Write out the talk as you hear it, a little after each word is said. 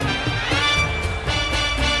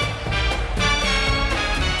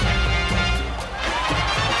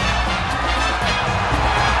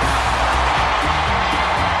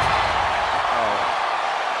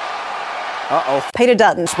Peter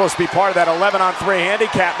Dutton. Supposed to be part of that 11-on-3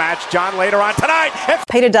 handicap match. John later on tonight.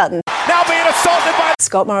 Peter Dutton. Now being assaulted by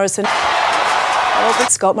Scott Morrison.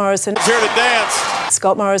 Scott Morrison. Here to dance.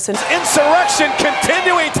 Scott Morrison. Insurrection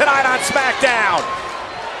continuing tonight on SmackDown.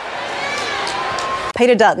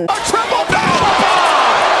 Peter Dutton. Triple powerbomb.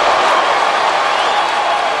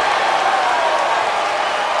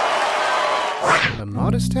 A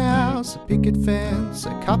modest house, a picket fence,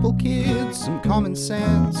 a couple kids, some common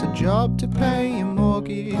sense, a job to pay your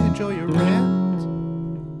mortgage or your rent.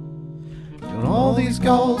 And all these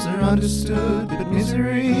goals are understood, but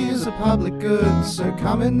misery is a public good, so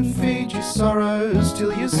come and feed your sorrows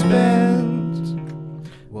till you're spent.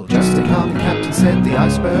 Well, just to come, the captain said, the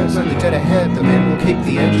iceberg's only dead ahead, the men will keep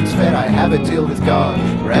the engines fed, I have a deal with God.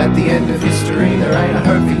 We're at the end of history, there ain't a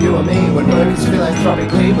hope for you or me, when workers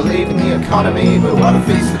philanthropically believe in the economy. But what a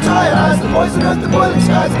feast for tired eyes, the poison earth, the boiling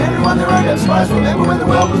skies, and everyone their own spies. Remember when the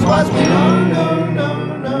world was wise? Well, no.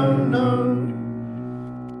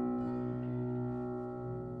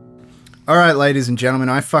 Alright, ladies and gentlemen,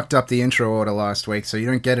 I fucked up the intro order last week, so you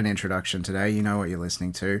don't get an introduction today, you know what you're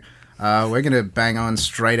listening to. We're going to bang on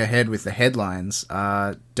straight ahead with the headlines.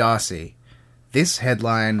 Darcy, this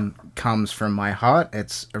headline comes from my heart.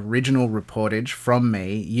 It's original reportage from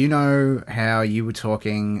me. You know how you were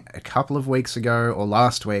talking a couple of weeks ago or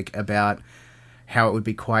last week about how it would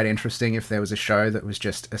be quite interesting if there was a show that was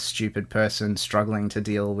just a stupid person struggling to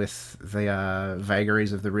deal with the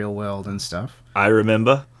vagaries of the real world and stuff. I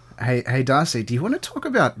remember. Hey, Darcy, do you want to talk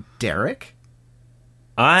about Derek?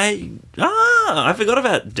 I forgot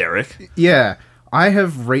about Derek. Yeah, I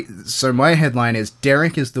have so my headline is,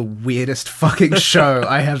 Derek is the weirdest fucking show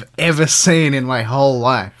I have ever seen in my whole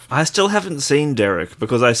life. I still haven't seen Derek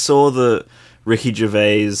because I saw the Ricky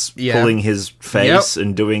Gervais pulling his face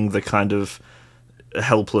and doing the kind of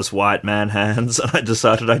helpless white man hands, and I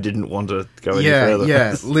decided I didn't want to go any further.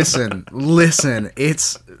 Yeah, listen,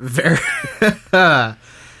 it's very...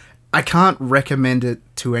 I can't recommend it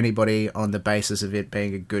to anybody on the basis of it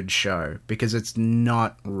being a good show, because it's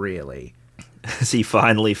not really. Has he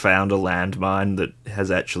finally found a landmine that has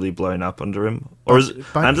actually blown up under him? Or is it,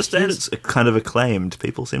 I understand it's kind of acclaimed.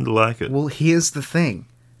 People seem to like it. Well, here's the thing.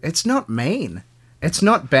 It's not mean. It's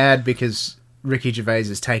not bad because Ricky Gervais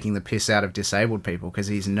is taking the piss out of disabled people, because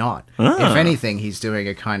he's not. If anything, he's doing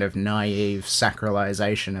a kind of naive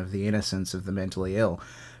sacralization of the innocence of the mentally ill.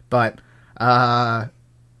 But,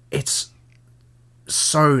 it's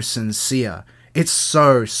so sincere. It's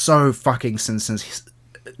so fucking sincere.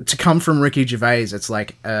 To come from Ricky Gervais, it's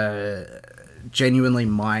like a genuinely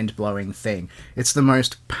mind-blowing thing. It's the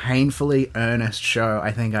most painfully earnest show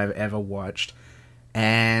I think I've ever watched.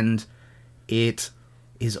 And it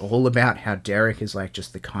is all about how Derek is like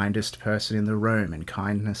just the kindest person in the room, and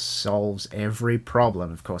kindness solves every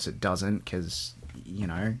problem. Of course it doesn't, because, you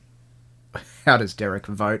know, how does Derek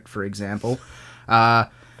vote, for example?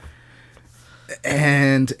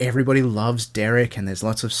 And everybody loves Derek, and there's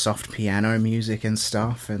lots of soft piano music and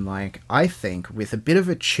stuff, and like, I think with a bit of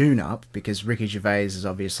a tune-up, because Ricky Gervais has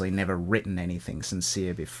obviously never written anything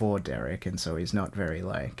sincere before Derek, and so he's not very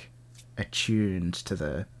like attuned to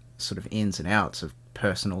the sort of ins and outs of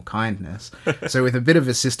personal kindness. So with a bit of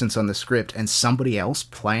assistance on the script and somebody else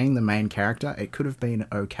playing the main character, it could have been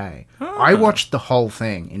okay. I watched the whole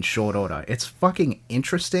thing in short order. It's fucking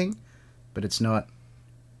interesting, but it's not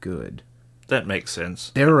good. That makes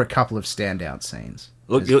sense. There are a couple of standout scenes.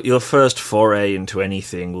 Look, your first foray into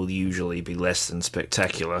anything will usually be less than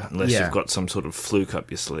spectacular, unless you've got some sort of fluke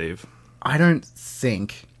up your sleeve. I don't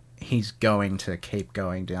think he's going to keep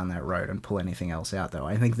going down that road and pull anything else out, though.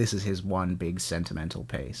 I think this is his one big sentimental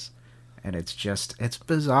piece. And it's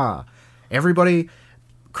bizarre. Everybody...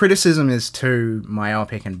 Criticism is too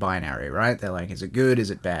myopic and binary, right? They're like, is it good,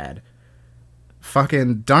 is it bad?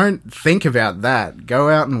 Fucking don't think about that. Go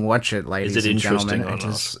out and watch it, ladies and gentlemen.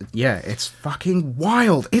 It's fucking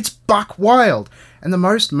wild. It's buck wild. And the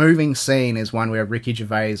most moving scene is one where Ricky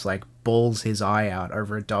Gervais like bawls his eye out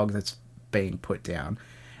over a dog that's being put down.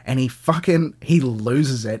 And he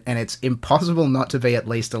loses it, and it's impossible not to be at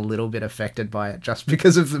least a little bit affected by it, just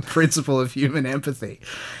because of the principle of human empathy.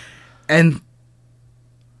 And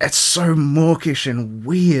it's so mawkish and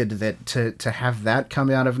weird that to have that come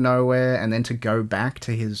out of nowhere, and then to go back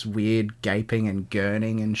to his weird gaping and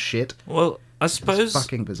gurning and shit. Well, I suppose it's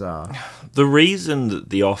fucking bizarre. The reason that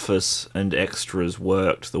The Office and Extras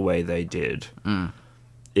worked the way they did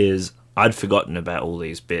is I'd forgotten about all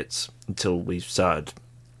these bits until we started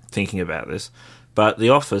thinking about this. But The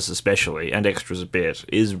Office especially, and Extras a bit,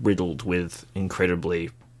 is riddled with incredibly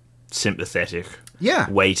sympathetic,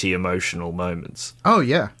 weighty emotional moments. Oh,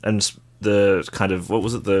 yeah. And the kind of, what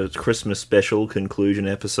was it, the Christmas special conclusion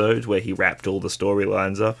episode where he wrapped all the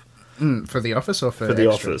storylines up For The Office or for The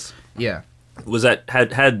Extra? Office. Yeah. Was that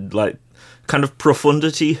had like kind of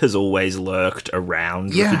profundity has always lurked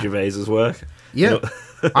around Yeah. Ricky Gervais's work. Yeah.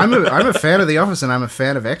 I'm a fan of The Office and I'm a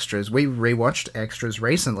fan of Extras. We rewatched Extras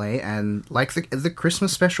recently, and like the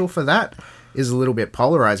Christmas special for that is a little bit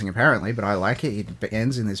polarizing apparently, but I like it. It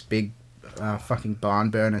ends in this big fucking barn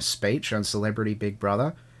burner speech on Celebrity Big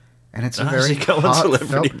Brother, and it's a Does very he go on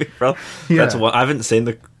Celebrity heartfelt. Big Brother? Yeah. That's what I haven't seen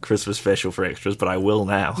the Christmas special for Extras, but I will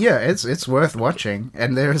now. Yeah, it's worth watching,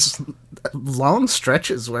 and there's long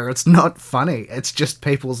stretches where it's not funny. It's just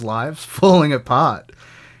people's lives falling apart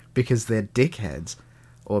because they're dickheads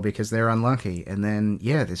or because they're unlucky. And then,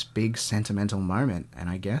 yeah, this big sentimental moment, and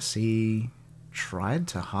I guess he tried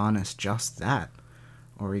to harness just that.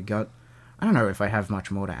 Or he got... I don't know if I have much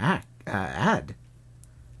more to add.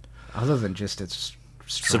 Other than just it's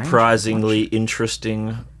strange. Surprisingly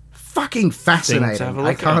interesting. Fucking Thing to fascinating. have a I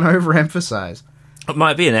look can't at. overemphasize. It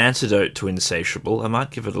might be an antidote to Insatiable. I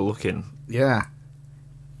might give it a look in. Yeah.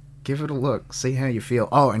 Give it a look. See how you feel.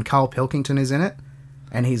 Oh, and Carl Pilkington is in it.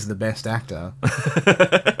 And he's the best actor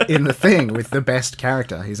in the thing with the best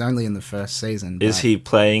character. He's only in the first season. Is but- he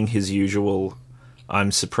playing his usual,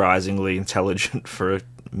 I'm surprisingly intelligent for a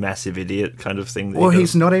massive idiot kind of thing? That Well, he he's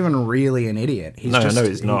does? not even really an idiot. He's No, just, no,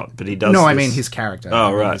 he's not, but he does No, I this- mean his character. Oh, I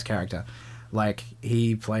mean right. His character. Like,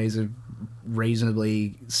 he plays a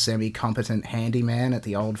reasonably semi-competent handyman at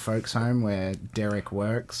the old folks' home where Derek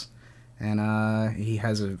works. And he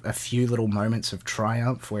has a few little moments of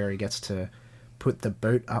triumph where he gets to put the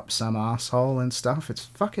boot up some asshole and stuff. It's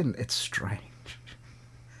strange.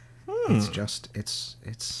 It's just, it's...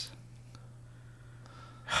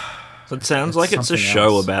 So it sounds It's like it's a something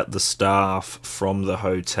show else. about the staff from the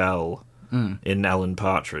hotel in Alan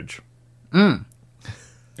Partridge.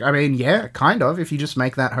 I mean, yeah, kind of, if you just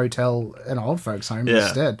make that hotel an old folks' home Yeah.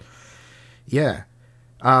 instead. Yeah.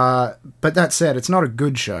 But that said, it's not a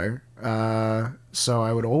good show. So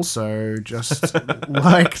I would also just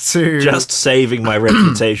like to... Just saving my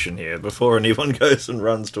reputation here before anyone goes and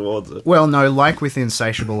runs towards it. Well, no, like with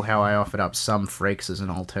Insatiable, how I offered up Some Freaks as an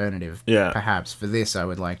alternative. Yeah. Perhaps for this, I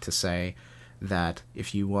would like to say that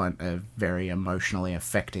if you want a very emotionally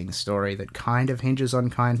affecting story that kind of hinges on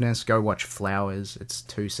kindness, go watch Flowers. It's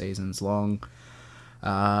 2 seasons long.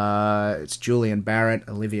 It's Julian Barrett,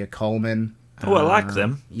 Olivia Colman. Oh, I like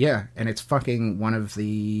them. Yeah, and it's fucking one of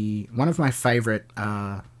my favorite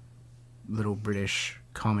little British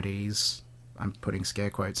comedies. I'm putting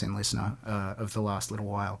scare quotes in, listener, of the last little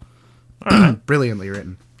while. Brilliantly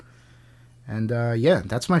written. And yeah,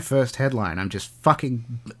 that's my first headline. I'm just fucking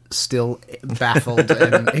still baffled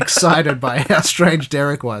and excited by how strange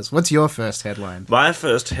Derek was. What's your first headline? My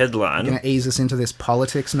first headline... Gonna ease us into this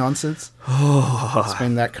politics nonsense? It's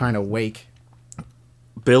been that kind of week.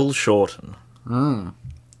 Bill Shorten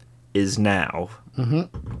is now...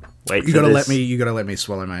 Wait You for gotta this. let me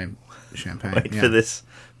swallow my champagne. Wait Yeah. for this.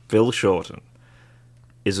 Bill Shorten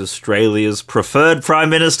is Australia's preferred Prime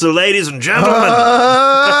Minister, ladies and gentlemen.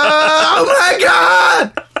 Oh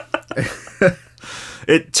my god!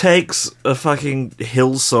 It takes a fucking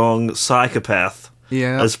Hillsong psychopath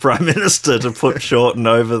Yeah. as Prime Minister to put Shorten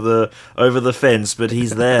over the fence, but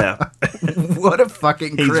he's there. What a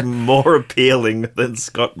fucking He's more appealing than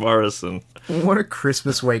Scott Morrison, what a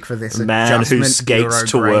Christmas week for this a man who Adjustment skates Bureau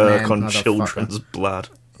to grey work man on motherfucker. children's blood.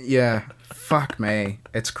 Yeah, fuck me.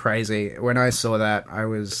 It's crazy. When I saw that, I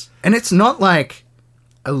was... And it's not like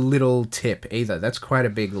a little tip either. That's quite a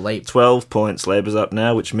big leap. 12 points Labour's up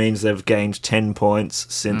now, which means they've gained 10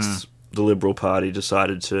 points since the Liberal Party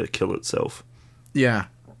decided to kill itself. Yeah.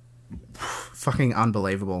 Fucking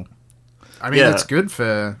unbelievable. I mean, Yeah. it's good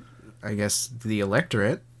for, I guess, the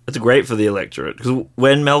electorate. It's great for the electorate, because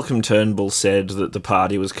when Malcolm Turnbull said that the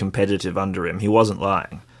party was competitive under him, he wasn't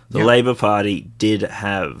lying. The Yeah. Labour Party did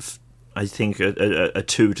have, I think, a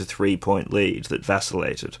 2 to 3 point lead that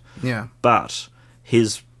vacillated. Yeah. But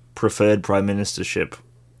his preferred prime ministership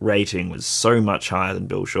rating was so much higher than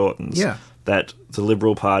Bill Shorten's Yeah. that the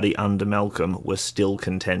Liberal Party under Malcolm were still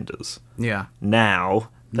contenders. Yeah. Now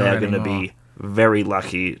they Not are going to anymore. be very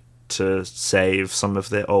lucky to save some of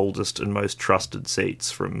their oldest and most trusted seats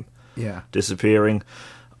from Yeah. disappearing.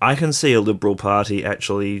 I can see a Liberal Party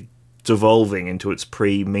actually devolving into its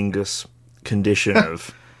pre-Mingus condition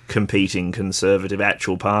of competing conservative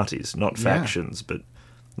actual parties, not Yeah. factions, but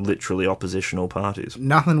literally oppositional parties.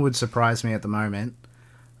 Nothing would surprise me at the moment.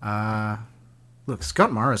 Look,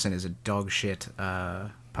 Scott Morrison is a dog shit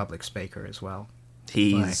public speaker as well.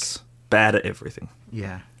 He's bad at everything.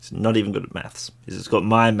 Yeah. He's not even good at maths. He's got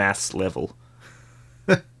my maths level.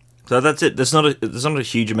 So that's it. There's not a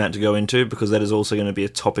huge amount to go into because that is also going to be a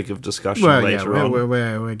topic of discussion later on.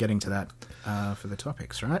 We're getting to that for the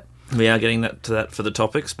topics, right? We are getting to that for the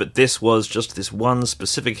topics, but this was just this one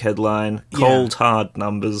specific headline, cold, hard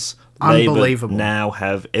numbers. Unbelievable. Labour now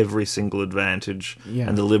have every single advantage,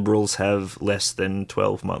 and the Liberals have less than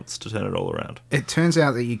 12 months to turn it all around. It turns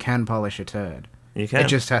out that you can polish a turd. You can. It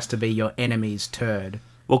just has to be your enemy's turd.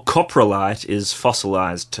 Well, coprolite is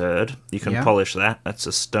fossilised turd. You can polish that. That's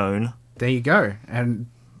a stone. There you go. And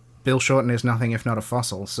Bill Shorten is nothing if not a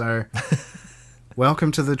fossil, so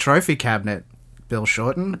welcome to the trophy cabinet, Bill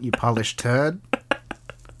Shorten, you polished turd.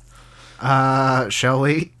 Shall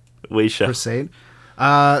we? We shall. Proceed.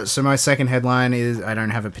 So my second headline is, I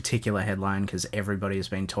don't have a particular headline because everybody has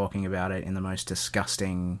been talking about it in the most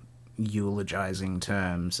disgusting, eulogizing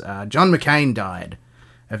terms. John McCain died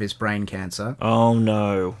of his brain cancer. Oh,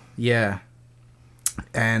 no. Yeah.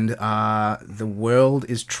 And the world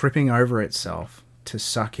is tripping over itself to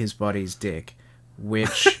suck his body's dick,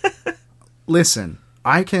 which, listen,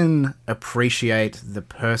 I can appreciate the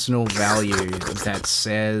personal value that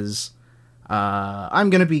says, I'm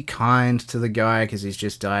going to be kind to the guy because he's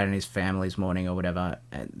just died and his family's mourning or whatever.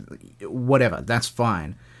 Whatever, that's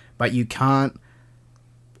fine. But you can't...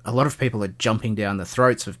 A lot of people are jumping down the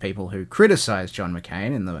throats of people who criticize John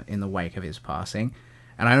McCain in the wake of his passing,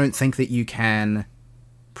 and I don't think that you can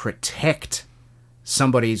protect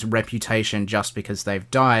somebody's reputation just because they've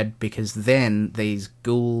died, because then these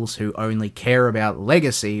ghouls who only care about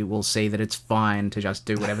legacy will see that it's fine to just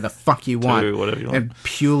do whatever the fuck you want. Do whatever you want. And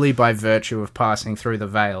purely by virtue of passing through the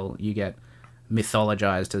veil, you get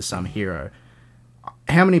mythologized as some hero.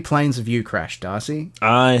 How many planes have you crashed, Darcy?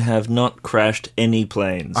 I have not crashed any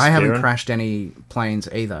planes. I haven't Kieran. crashed any planes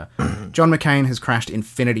either. John McCain has crashed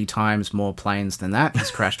infinity times more planes than that.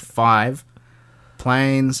 He's crashed 5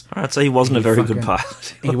 planes. All right, so he wasn't a very good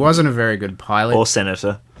pilot. He wasn't a very good pilot. Or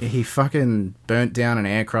senator. He fucking burnt down an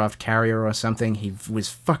aircraft carrier or something. He was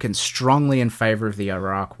fucking strongly in favor of the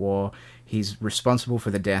Iraq War. He's responsible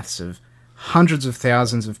for the deaths of hundreds of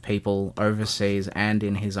thousands of people overseas and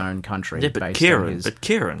in his own country. Yeah, but based Kieran, on his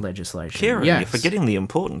legislation. Kieran, yes. you're forgetting the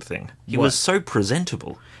important thing. He What? was so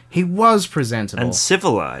presentable He was presentable. and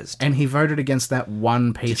civilized. And he voted against that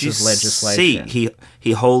one piece Did you of legislation. see?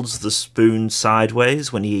 He holds the spoon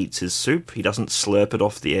sideways when he eats his soup. He doesn't slurp it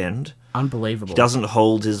off the end. Unbelievable. He doesn't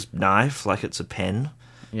hold his knife like it's a pen.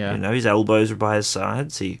 Yeah. You know, his elbows are by his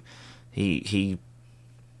sides. He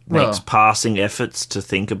Well- makes passing efforts to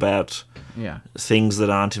think about Yeah. things that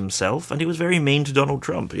aren't himself, and he was very mean to Donald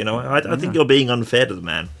Trump. You know, I think you're being unfair to the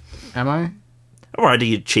man. Am I? All right,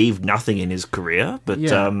 he achieved nothing in his career, but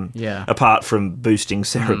Yeah. apart from boosting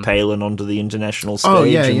Sarah Palin onto the international stage Oh,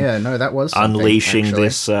 yeah, and yeah. No, that was something, unleashing actually.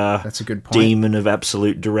 this That's a good point. demon of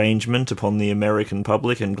absolute derangement upon the American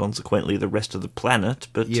public and consequently the rest of the planet.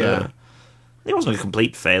 But Yeah. he wasn't a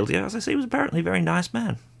complete failure. As I say, he was apparently a very nice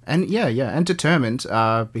man. And and determined.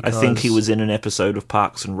 Because I think he was in an episode of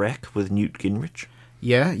Parks and Rec with Newt Gingrich.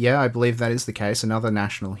 Yeah, I believe that is the case. Another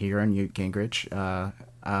national hero, Newt Gingrich.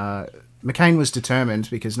 McCain was determined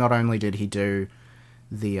because not only did he do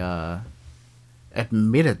the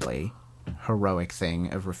admittedly heroic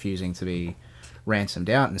thing of refusing to be ransomed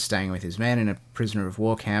out and staying with his men in a prisoner of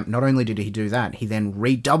war camp, not only did he do that, he then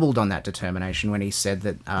redoubled on that determination when he said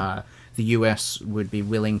that the US would be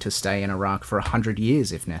willing to stay in Iraq for 100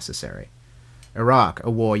 years if necessary. Iraq, a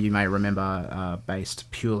war you may remember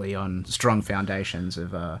based purely on strong foundations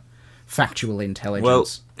of factual intelligence.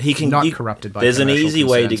 Well, he can not corrupted by. There's an commercial easy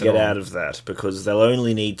way to concerns get at all. out of that because they'll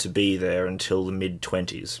only need to be there until the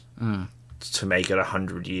mid-20s to make it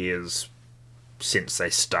 100 years since they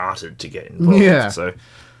started to get involved. Yeah. So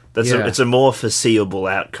that's Yeah. it's a more foreseeable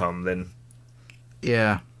outcome than.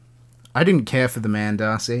 Yeah, I didn't care for the man,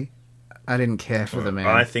 Darcy. I didn't care for the man.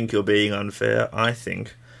 I think you're being unfair. I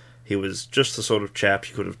think he was just the sort of chap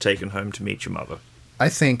you could have taken home to meet your mother. I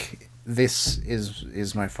think this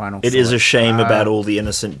is my final. It is a thought. shame about all the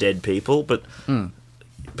innocent dead people, but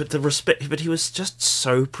the respect. But he was just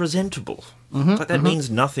so presentable. Like that means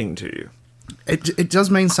nothing to you. It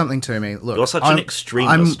does mean something to me. Look, You're such an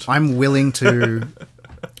extremist. I'm willing to.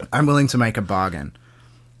 I'm willing to make a bargain.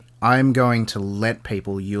 I'm going to let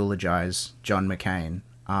people eulogize John McCain,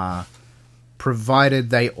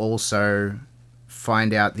 provided they also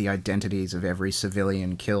find out the identities of every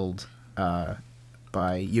civilian killed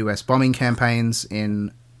by US bombing campaigns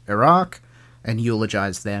in Iraq, and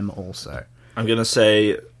eulogize them also. I'm going to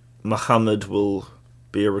say Muhammad will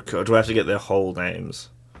be a record. Do I have to get their whole names?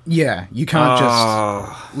 Yeah, you can't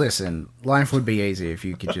just... Listen, life would be easy if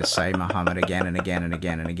you could just say Muhammad again and again and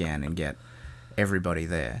again and again and get everybody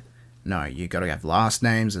there. No, you got to have last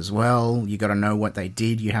names as well. You got to know what they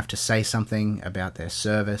did. You have to say something about their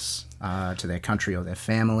service to their country or their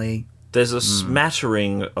family. There's a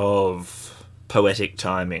smattering of poetic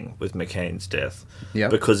timing with McCain's death. Yep.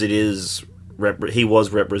 Because it is... he was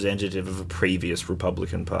representative of a previous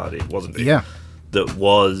Republican Party, wasn't he? Yeah. That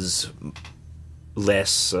was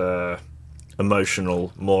less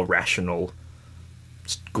emotional, more rational,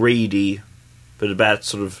 greedy, but about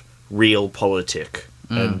sort of realpolitik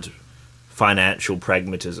and financial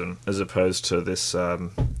pragmatism, as opposed to this, I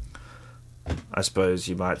suppose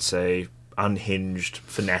you might say, unhinged,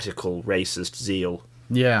 fanatical, racist zeal.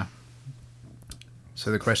 Yeah. So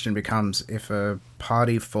the question becomes, if a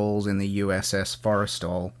party falls in the USS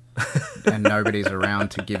Forrestal and nobody's around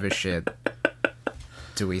to give a shit,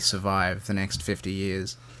 do we survive the next 50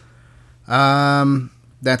 years?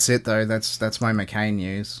 That's it, though. That's my McCain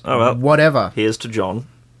news. Oh, well. Whatever. Here's to John.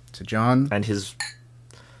 To John. And his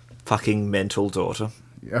fucking mental daughter.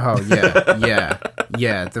 Oh, yeah.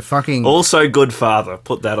 Yeah, the fucking... Also good father.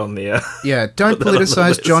 Put that on the... Yeah, don't put that on the politicize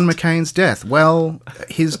list. John McCain's death. Well,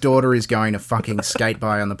 his daughter is going to fucking skate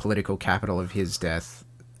by on the political capital of his death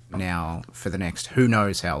now for the next who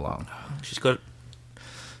knows how long. She's got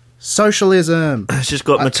Socialism!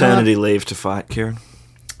 maternity leave to fight, Kieran.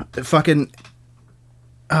 Fucking...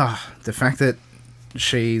 the fact that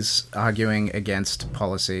she's arguing against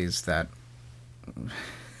policies that...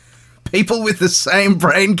 people with the same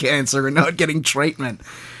brain cancer are not getting treatment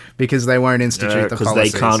because they won't institute the Because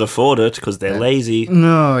policies. they can't afford it, because they're lazy.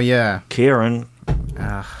 No, yeah. Kieran,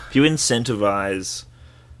 if you incentivize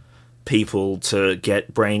people to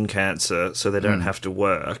get brain cancer so they don't have to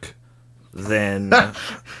work, then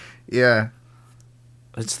Yeah.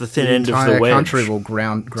 it's the thin The end of entire the wedge. country will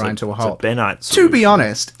grind to a halt. It's a Benite To solution. be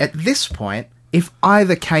honest, at this point, if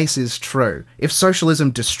either case is true, if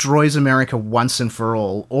socialism destroys America once and for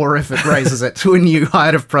all, or if it raises it to a new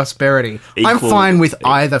height of prosperity, I'm Equal- fine with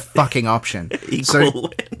either fucking option. Equal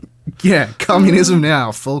win. Yeah, communism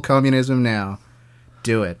now, full communism now.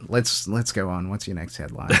 Do it. Let's go on. What's your next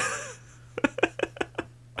headline?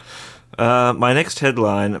 My next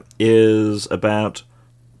headline is about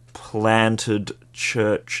planted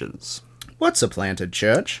churches. What's a planted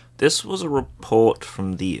church? This was a report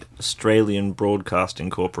from the Australian Broadcasting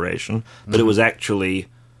Corporation, but it was actually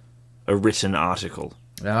a written article.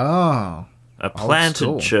 Oh. A school.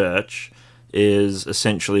 planted church is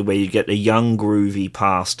essentially where you get a young, groovy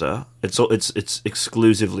pastor. It's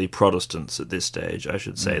exclusively Protestants at this stage, I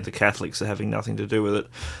should say. The Catholics are having nothing to do with it.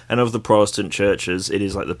 And of the Protestant churches, it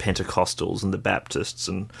is like the Pentecostals and the Baptists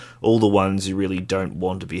and all the ones you really don't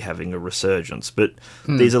want to be having a resurgence. But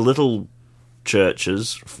these are little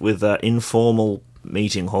churches with informal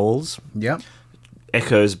meeting halls. Yep.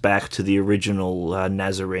 Echoes back to the original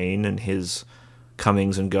Nazarene and his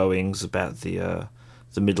comings and goings about the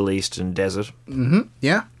Middle Eastern desert.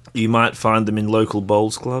 Yeah. You might find them in local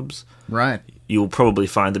bowls clubs. Right. You'll probably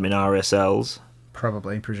find them in RSLs.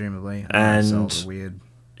 Probably, presumably. And- RSLs are weird.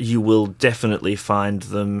 You will definitely find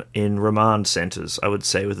them in remand centres, I would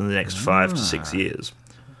say, within the next 5 to 6 years.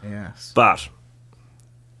 Yes. But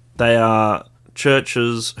they are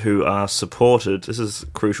churches who are supported, this is a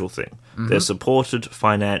crucial thing, they're supported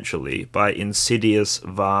financially by insidious,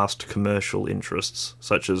 vast commercial interests,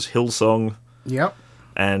 such as Hillsong Yep.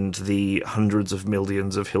 and the hundreds of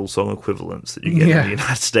millions of Hillsong equivalents that you get Yeah. in the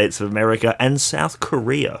United States of America and South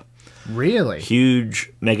Korea. Really?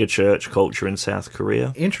 Huge megachurch culture in South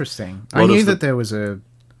Korea. Interesting. Lot I knew of the- that there was a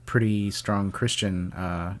pretty strong Christian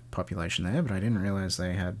population there, but I didn't realize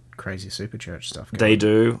they had crazy super church stuff going. They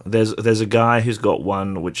do. There's a guy who's got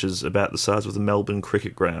one which is about the size of the Melbourne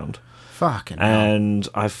cricket ground. Fucking hell. And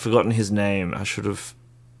I've forgotten his name. I should have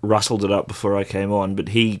rustled it up before I came on, but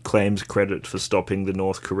he claims credit for stopping the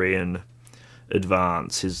North Korean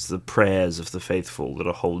advance. Is the prayers of the faithful that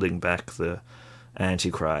are holding back the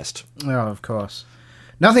Antichrist. Oh, of course.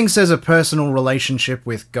 Nothing says a personal relationship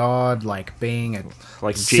with God like being a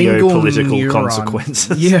Like single geopolitical neuron.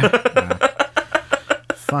 consequences. Yeah.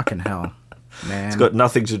 Fucking hell, man. It's got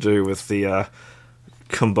nothing to do with the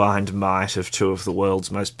combined might of two of the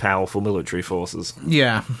world's most powerful military forces.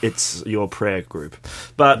 Yeah. It's your prayer group.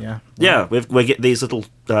 But, Yeah. we get these little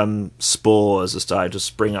spores are starting to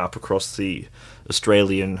spring up across the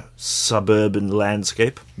Australian suburban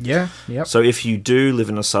landscape. Yeah. Yep. So if you do live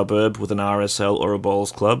in a suburb with an RSL or a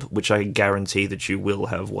bowls club, which I guarantee that you will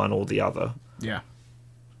have one or the other, yeah.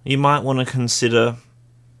 you might want to consider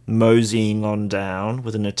moseying on down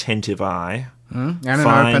with an attentive eye. And an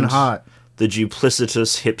Find open heart. The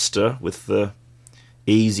duplicitous hipster with the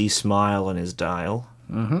easy smile on his dial.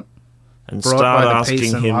 and brought start by the peace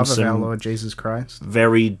asking and him love of our some Lord Jesus Christ.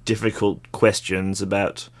 very difficult questions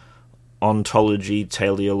about ontology,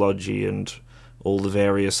 teleology, and all the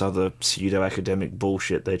various other pseudo-academic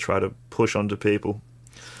bullshit they try to push onto people.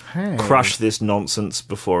 Hey. Crush this nonsense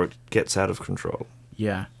before it gets out of control.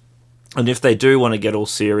 Yeah. And if they do want to get all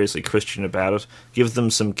seriously Christian about it, give them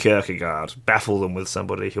some Kierkegaard. Baffle them with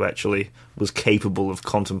somebody who actually was capable of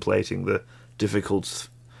contemplating the difficult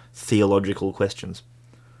theological questions.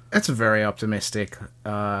 That's a very optimistic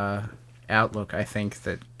outlook, I think,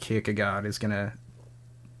 that Kierkegaard is going to...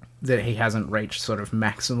 that he hasn't reached sort of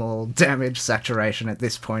maximal damage saturation at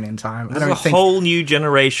this point in time. There's a whole new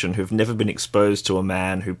generation who've never been exposed to a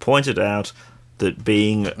man who pointed out that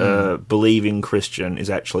being a believing Christian is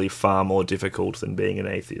actually far more difficult than being an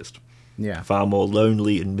atheist. Yeah. Far more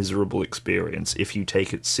lonely and miserable experience if you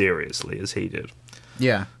take it seriously, as he did.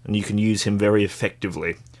 Yeah. And you can use him very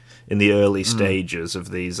effectively in the early stages of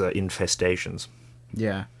these infestations.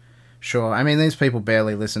 Yeah. Sure. I mean, these people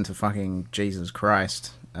barely listen to fucking Jesus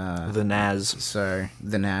Christ. The Naz. So,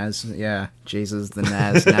 the Naz, yeah. Jesus, the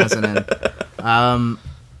Naz, Nazanin.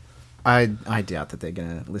 I doubt that they're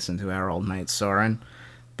going to listen to our old mate Soren.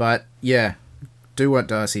 But, yeah, do what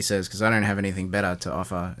Darcy says, because I don't have anything better to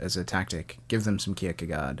offer as a tactic. Give them some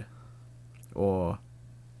Kierkegaard. Or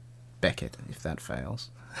Beckett, if that fails.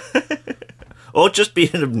 Or just be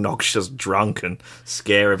an obnoxious drunk and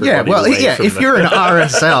scare everybody Yeah, well, away yeah, from if you're an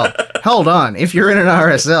RSL, hold on. If you're in an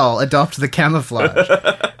RSL, adopt the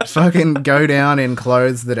camouflage. Fucking go down in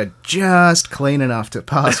clothes that are just clean enough to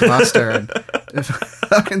pass muster and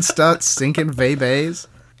fucking start sinking VBs.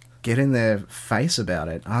 Get in their face about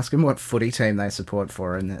it. Ask them what footy team they support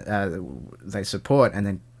for, and and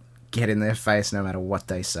then get in their face no matter what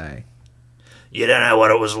they say. You don't know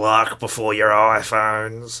what it was like before your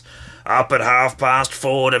iPhones. Up at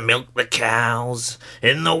 4:30 to milk the cows.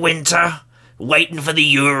 In the winter, waiting for the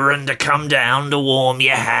urine to come down to warm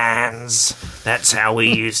your hands. That's how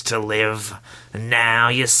we used to live. And now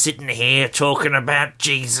you're sitting here talking about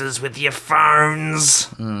Jesus with your phones.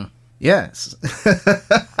 Yes.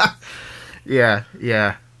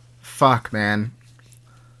 Yeah. Fuck, man.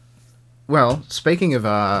 Well, speaking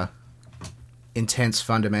of intense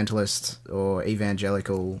fundamentalist or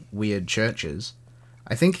evangelical weird churches,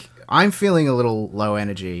 I think I'm feeling a little low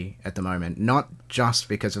energy at the moment, not just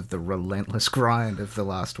because of the relentless grind of the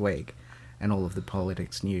last week and all of the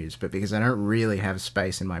politics news, but because I don't really have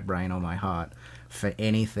space in my brain or my heart for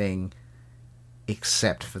anything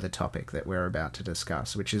except for the topic that we're about to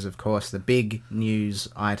discuss, which is, of course, the big news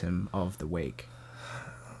item of the week.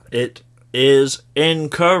 It is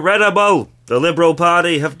incredible. The Liberal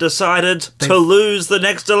Party have decided to lose the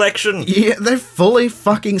next election. Yeah, they're fully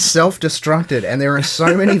fucking self-destructed, and there are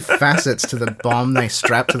so many facets to the bomb they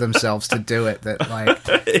strap to themselves to do it that, like...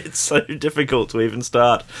 It's so difficult to even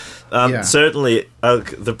start. Yeah. Certainly,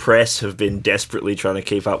 the press have been desperately trying to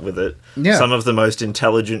keep up with it. Yeah. Some of the most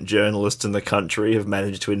intelligent journalists in the country have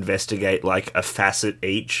managed to investigate, like, a facet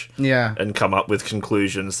each. Yeah. And come up with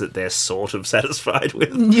conclusions that they're sort of satisfied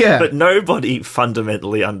with. Yeah. But nobody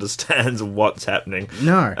fundamentally understands what's happening.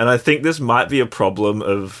 No. And I think this might be a problem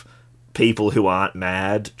of people who aren't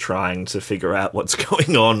mad trying to figure out what's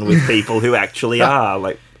going on with people who actually are.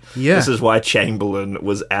 Like, Yeah. this is why Chamberlain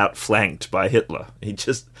was outflanked by Hitler.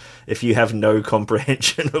 If you have no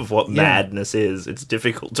comprehension of what madness is, it's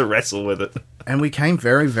difficult to wrestle with it. And we came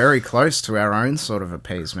very, very close to our own sort of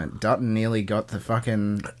appeasement. Dutton nearly got the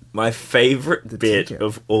fucking... My favourite bit ticket.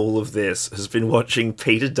 of all of this has been watching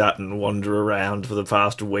Peter Dutton wander around for the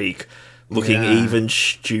past week, looking Yeah. even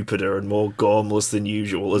stupider and more gormless than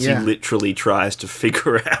usual as Yeah. he literally tries to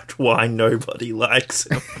figure out why nobody likes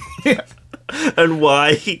him. And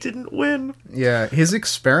why he didn't win. Yeah, his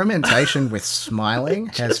experimentation with smiling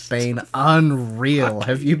has been unreal.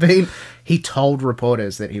 Have you been... He told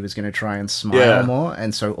reporters that he was going to try and smile more,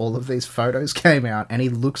 and so all of these photos came out, and he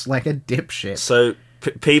looks like a dipshit. So,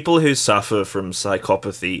 people who suffer from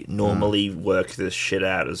psychopathy normally work this shit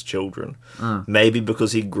out as children. Maybe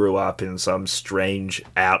because he grew up in some strange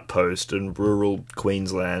outpost in rural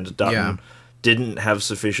Queensland. Dutton didn't have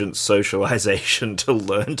sufficient socialization to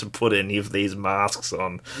learn to put any of these masks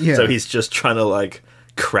on. Yeah. So he's just trying to, like,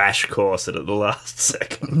 crash course it at the last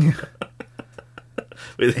second.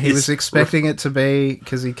 He was expecting it to be,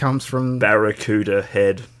 because he comes from... Barracuda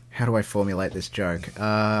head. How do I formulate this joke?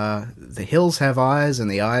 The hills have eyes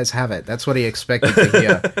and the eyes have it. That's what he expected to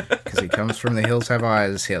hear, because he comes from the hills have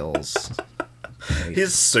eyes hills.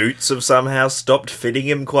 His suits have somehow stopped fitting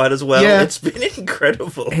him quite as well. Yeah. It's been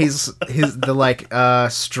incredible. The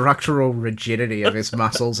structural rigidity of his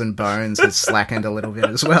muscles and bones has slackened a little bit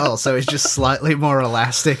as well, so he's just slightly more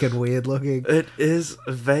elastic and weird looking. It is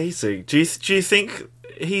amazing. Do you think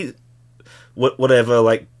whatever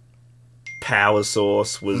like power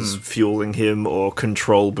source was fueling him or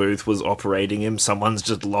control booth was operating him, someone's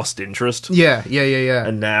just lost interest? Yeah.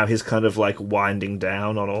 And now he's kind of like winding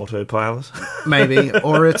down on autopilot. Maybe.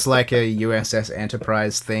 Or it's like a USS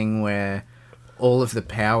Enterprise thing where all of the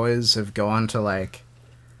powers have gone to, like,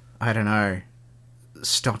 I don't know,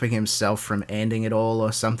 stopping himself from ending it all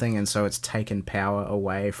or something, and so it's taken power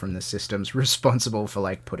away from the systems responsible for,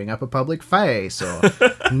 like, putting up a public face or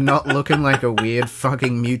not looking like a weird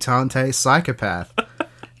fucking mutante psychopath.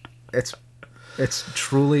 It's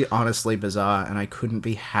truly, honestly bizarre, and I couldn't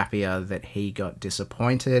be happier that he got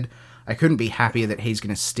disappointed. I couldn't be happier that he's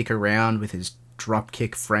going to stick around with his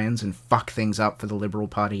dropkick friends and fuck things up for the Liberal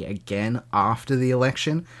Party again after the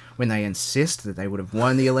election, when they insist that they would have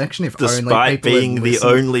won the election if only Despite people being had the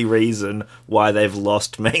listened. only reason why they've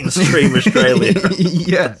lost mainstream Australia.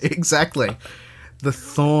 Yeah, exactly. The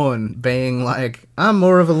Thorn being like, I'm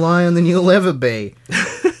more of a lion than you'll ever be.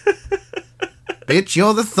 Bitch,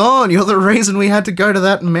 you're the Thorn. You're the reason we had to go to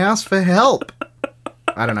that mouse for help.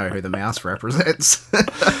 I don't know who the mouse represents.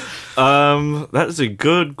 That is a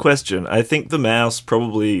good question. I think the mouse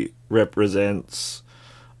probably represents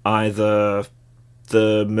either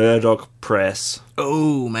the Murdoch press.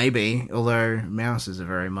 Oh, maybe. Although mouse is a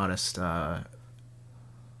very modest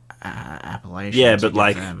appellation. Yeah, to but give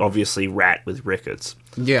like them. obviously rat with rickets.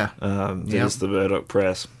 Yeah. There's the Murdoch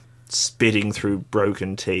press spitting through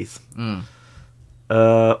broken teeth.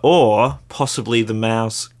 Or possibly the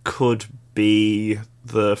mouse could be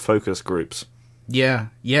the focus groups. Yeah,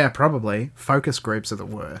 probably. Focus groups are the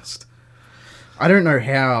worst. I don't know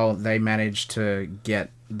how they managed to get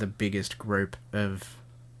the biggest group of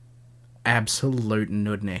absolute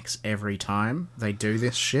nudniks every time they do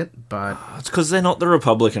this shit, but... It's because they're not the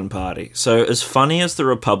Republican Party. So as funny as the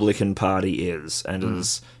Republican Party is, and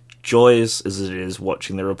as joyous as it is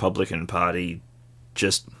watching the Republican Party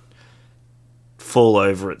just fall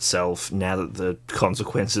over itself now that the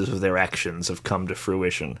consequences of their actions have come to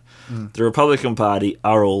fruition, the Republican Party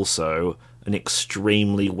are also an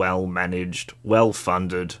extremely well-managed,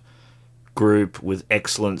 well-funded group with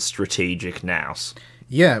excellent strategic nous.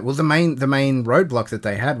 Yeah, well, the main roadblock that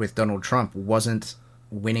they had with Donald Trump wasn't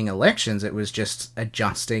winning elections, it was just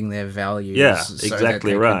adjusting their values so exactly that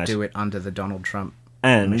they right. could do it under the Donald Trump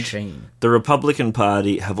And machine. the Republican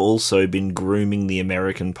Party have also been grooming the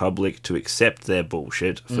American public to accept their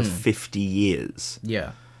bullshit for 50 years.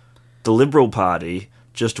 Yeah. The Liberal Party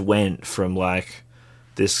just went from, like,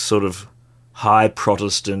 this sort of high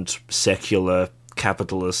Protestant, secular,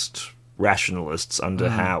 capitalist rationalists under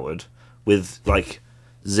Howard, with, like,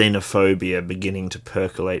 xenophobia beginning to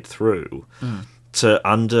percolate through, to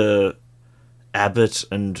under Abbott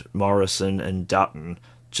and Morrison and Dutton,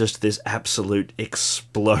 just this absolute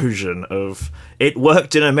explosion of, it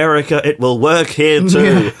worked in America, it will work here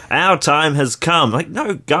too, our time has come. Like,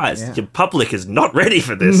 no, guys, your public is not ready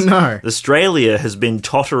for this. No. Australia has been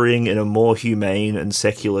tottering in a more humane and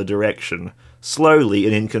secular direction, slowly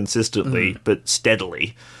and inconsistently, but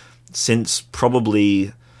steadily, since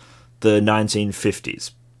probably the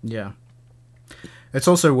 1950s. Yeah. It's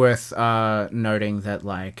also worth noting that,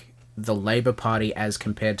 like, the Labour Party as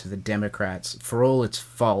compared to the Democrats, for all its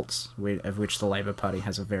faults, of which the Labour Party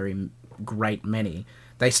has a very great many,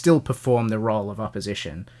 they still perform the role of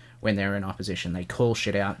opposition when they're in opposition. They call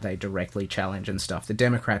shit out, they directly challenge and stuff. The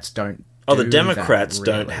Democrats don't Oh, the do Democrats that,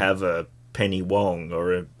 don't really. have a Penny Wong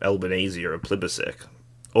or a Albanese or a Plibersek.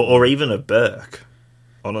 Or even a Burke,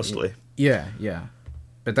 honestly. Yeah.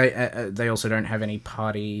 But they also don't have any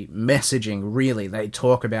party messaging, really. They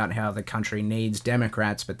talk about how the country needs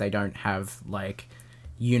Democrats, but they don't have, like,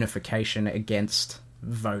 unification against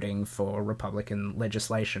voting for Republican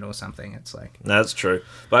legislation or something. It's like... That's true.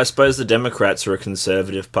 But I suppose the Democrats are a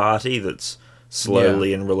conservative party that's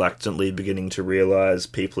slowly and reluctantly beginning to realise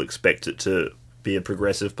people expect it to be a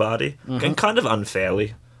progressive party. And kind of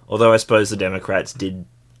unfairly. Although I suppose the Democrats did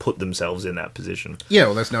put themselves in that position. Yeah,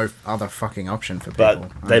 well, there's no other fucking option for people. But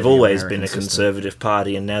they've under the always American been a system. conservative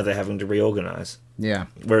party, and now they're having to reorganise. Yeah.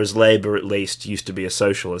 Whereas Labour, at least, used to be a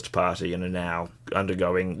socialist party and are now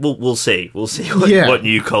undergoing... We'll see. We'll see what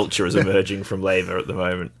new culture is emerging from Labour at the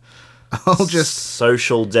moment. I'll just...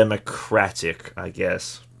 Social democratic, I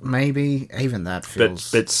guess. Maybe even that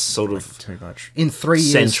feels... But sort of too much. In 3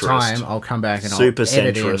 years' centrist. time, I'll come back and super I'll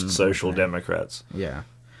edit in centrist social with that. democrats. Yeah.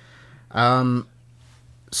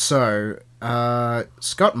 So,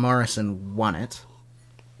 Scott Morrison won it.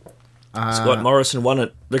 Scott Morrison won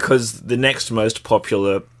it because the next most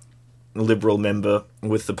popular Liberal member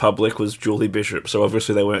with the public was Julie Bishop, so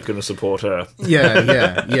obviously they weren't going to support her.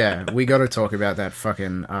 Yeah. We got to talk about that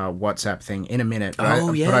fucking WhatsApp thing in a minute. But I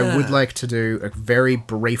would like to do a very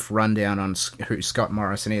brief rundown on who Scott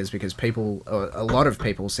Morrison is, because a lot of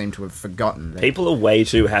people seem to have forgotten that. People are way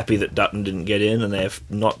too happy that Dutton didn't get in, and they're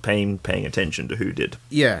not paying attention to who did.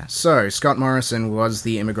 Yeah, so Scott Morrison was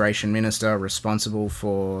the immigration minister responsible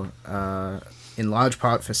for, in large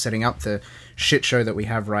part, for setting up the shit show that we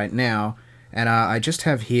have right now. And I just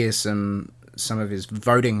have here some of his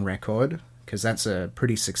voting record, because that's a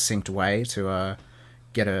pretty succinct way to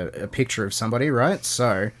get a picture of somebody, right?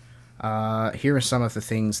 So here are some of the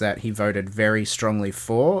things that he voted very strongly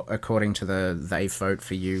for, according to the They Vote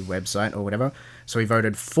For You website or whatever. So he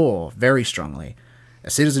voted for, very strongly,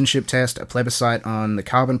 a citizenship test, a plebiscite on the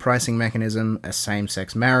carbon pricing mechanism, a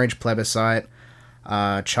same-sex marriage plebiscite,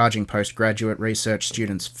 charging postgraduate research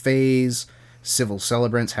students fees, civil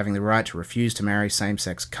celebrants having the right to refuse to marry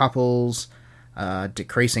same-sex couples,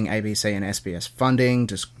 decreasing ABC and SBS funding,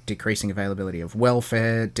 decreasing availability of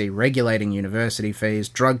welfare, deregulating university fees,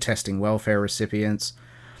 drug testing welfare recipients,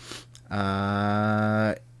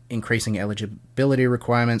 increasing eligibility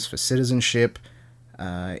requirements for citizenship,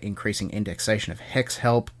 increasing indexation of HECS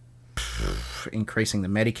help, increasing the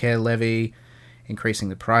Medicare levy, increasing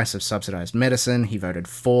the price of subsidized medicine. He voted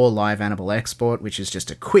for live animal export, which is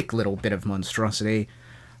just a quick little bit of monstrosity.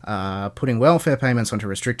 Putting welfare payments onto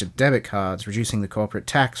restricted debit cards, reducing the corporate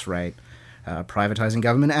tax rate, privatizing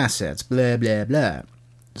government assets, blah, blah, blah.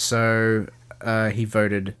 So he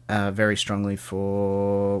voted very strongly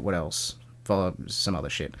for... what else? For some other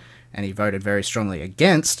shit. And he voted very strongly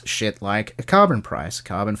against shit like a carbon price,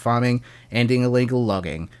 carbon farming, ending illegal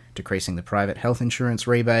logging, decreasing the private health insurance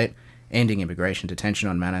rebate, ending immigration detention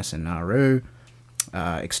on Manus and Nauru,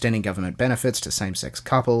 extending government benefits to same-sex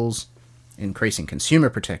couples, increasing consumer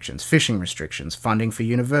protections, fishing restrictions, funding for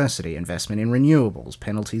university, investment in renewables,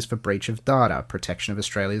 penalties for breach of data, protection of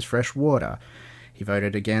Australia's fresh water. He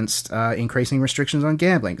voted against increasing restrictions on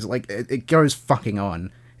gambling. It goes fucking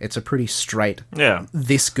on. It's a pretty straight,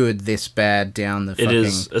 this good, this bad, down the fucking It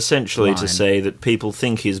is essentially line. to say that people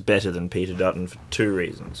think he's better than Peter Dutton for two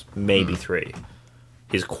reasons, maybe three.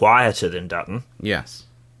 He's quieter than Dutton. Yes.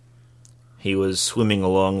 He was swimming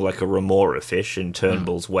along like a remora fish in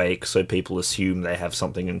Turnbull's wake, so people assume they have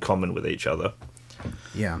something in common with each other.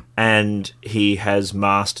 Yeah. And he has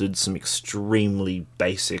mastered some extremely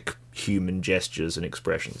basic human gestures and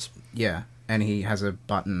expressions. Yeah. And he has a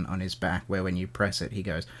button on his back where when you press it, he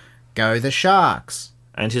goes, "Go the Sharks!"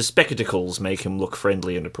 And his spectacles make him look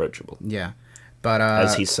friendly and approachable. Yeah. But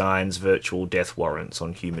as he signs virtual death warrants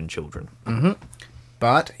on human children. Mm-hmm.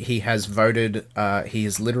 But he has voted, he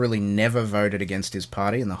has literally never voted against his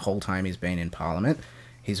party in the whole time he's been in Parliament.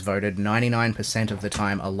 He's voted 99% of the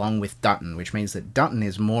time along with Dutton, which means that Dutton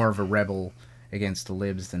is more of a rebel against the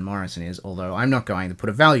Libs than Morrison is, although I'm not going to put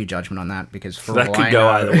a value judgment on that, because for that all could I go know,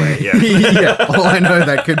 either way, yeah. yeah, all I know,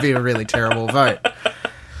 that could be a really terrible vote.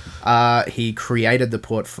 He created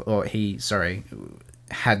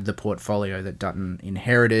had the portfolio that Dutton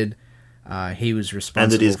inherited. He was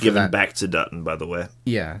responsible and that is for given that. back to Dutton, by the way.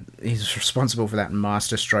 Yeah, he's responsible for that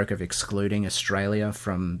masterstroke of excluding Australia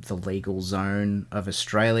from the legal zone of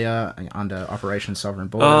Australia under Operation Sovereign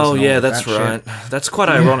Borders. Oh, and yeah, all that's that right. shit. That's quite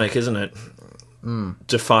ironic, isn't it?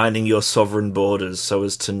 Defining your sovereign borders so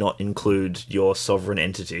as to not include your sovereign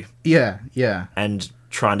entity. Yeah, yeah. And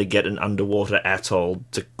trying to get an underwater atoll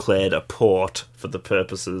declared a port for the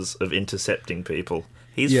purposes of intercepting people.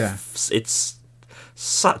 It's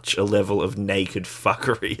such a level of naked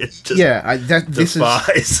fuckery. It just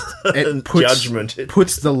defies judgment. It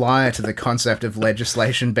puts the lie to the concept of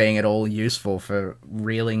legislation being at all useful for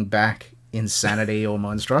reeling back insanity or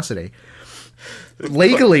monstrosity.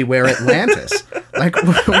 Legally, we're Atlantis. Like,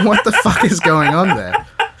 what the fuck is going on there?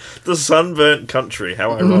 The sunburnt country.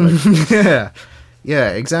 How ironic. Yeah,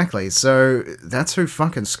 exactly. So that's who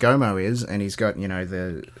fucking ScoMo is, and he's got,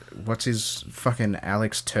 what's his fucking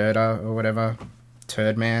Alex Turda or whatever?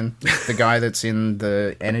 Turd Man, the guy that's in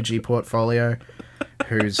the energy portfolio,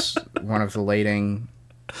 who's one of the leading.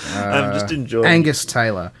 I'm just enjoying Angus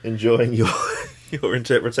Taylor. Enjoying your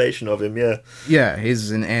interpretation of him. Yeah,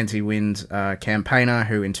 he's an anti-wind campaigner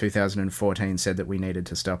who in 2014 said that we needed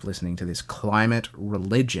to stop listening to this climate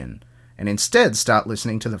religion and instead start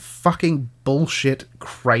listening to the fucking bullshit,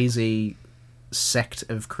 crazy sect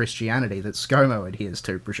of Christianity that ScoMo adheres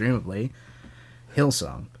to, presumably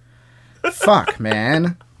Hillsong. Fuck,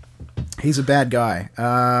 man. He's a bad guy.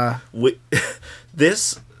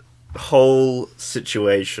 This whole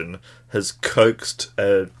situation has coaxed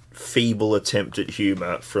a feeble attempt at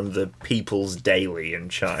humour from the People's Daily in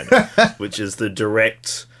China, which is the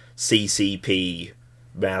direct CCP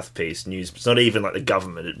mouthpiece news. It's not even like the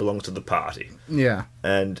government, it belongs to the party. Yeah.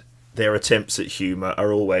 And their attempts at humour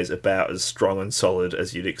are always about as strong and solid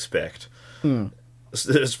as you'd expect.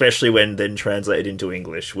 Especially when then translated into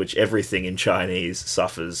English, which everything in Chinese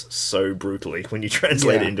suffers so brutally when you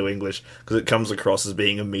translate it into English, because it comes across as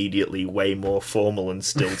being immediately way more formal and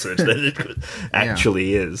stilted than it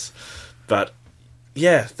actually is. But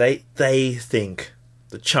yeah, they think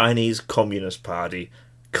the Chinese Communist Party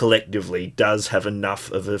collectively does have enough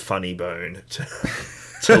of a funny bone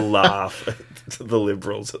to laugh at the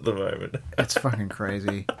Liberals at the moment. It's fucking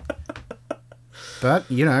crazy. But,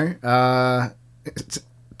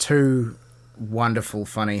 two wonderful,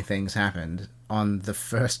 funny things happened. On the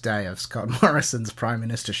first day of Scott Morrison's prime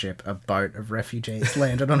ministership, a boat of refugees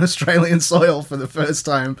landed on Australian soil for the first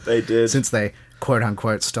time. They did. Since they,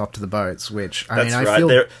 quote-unquote, stopped the boats, which, That's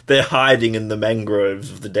right. They're hiding in the mangroves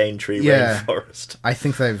of the Daintree rainforest. I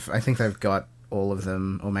think they've got all of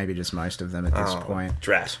them, or maybe just most of them at this point.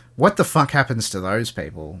 Drat. What the fuck happens to those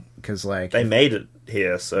people? Because, they made it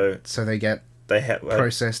here, so they get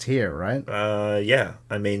processed here, right? Yeah.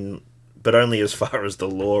 I mean, but only as far as the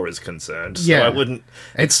law is concerned. So Yeah. I wouldn't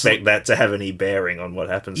expect that to have any bearing on what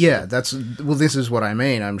happens to them. This is what I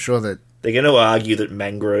mean. I'm sure that they're going to argue that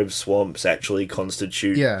mangrove swamps actually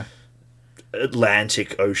constitute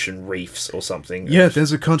Atlantic Ocean reefs or something. Yeah,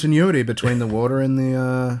 there's a continuity between the water in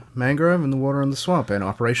the mangrove and the water in the swamp, and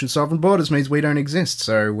Operation Sovereign Borders means we don't exist,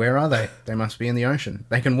 so where are they? They must be in the ocean.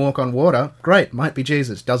 They can walk on water. Great, might be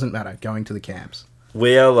Jesus, doesn't matter, going to the camps.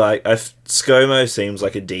 We are like... ScoMo seems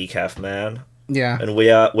like a decaf man. Yeah. And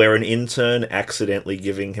we're an intern accidentally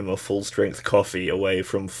giving him a full-strength coffee away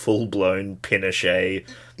from full-blown Pinochet,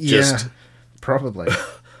 just probably.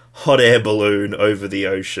 hot air balloon over the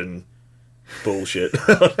ocean bullshit.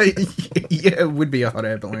 Yeah, it would be a hot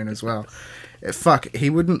air balloon as well. Fuck, he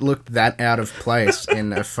wouldn't look that out of place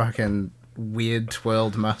in a fucking weird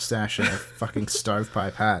twirled mustache and a fucking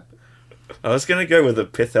stovepipe hat. I was going to go with a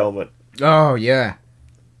pith helmet. Oh, yeah.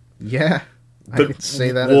 Yeah. I could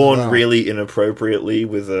see that worn as well. really inappropriately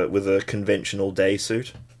with a conventional day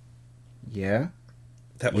suit. Yeah.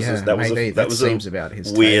 That was seems about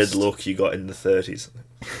his weird taste. look you got in the 30s.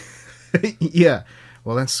 Yeah.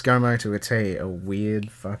 Well, that's ScoMo to a T. A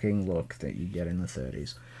weird fucking look that you get in the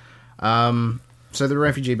 30s. So the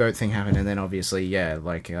refugee boat thing happened, and then obviously,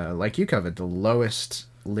 like you covered, the lowest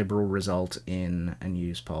Liberal result in a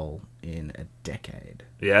news poll in a decade.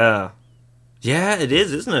 Yeah. Yeah, it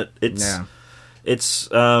is, isn't it?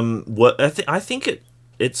 It's I think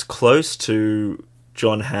it's close to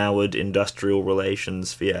John Howard industrial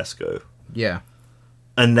relations fiasco. Yeah.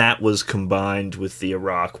 And that was combined with the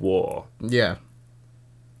Iraq War. Yeah.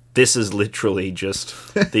 This is literally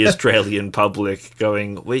just the Australian public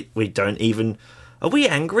going, we don't even... Are we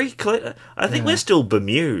angry? I think we're still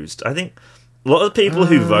bemused. I think a lot of people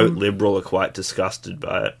who vote Liberal are quite disgusted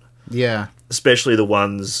by it. Yeah. Especially the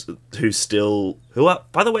ones who are,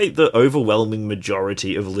 by the way, the overwhelming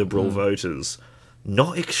majority of Liberal voters,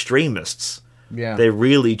 not extremists. Yeah. They're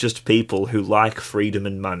really just people who like freedom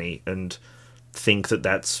and money and think that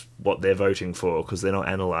that's what they're voting for because they're not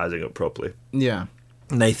analysing it properly. Yeah.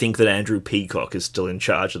 And they think that Andrew Peacock is still in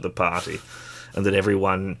charge of the party and that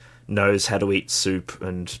everyone knows how to eat soup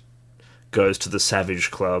and goes to the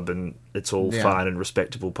Savage Club and it's all fine and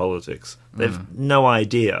respectable politics. They've no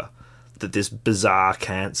idea that this bizarre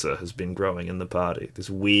cancer has been growing in the party. This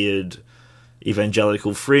weird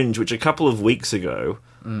evangelical fringe, which a couple of weeks ago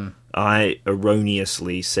I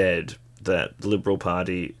erroneously said that the Liberal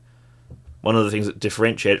Party... One of the things that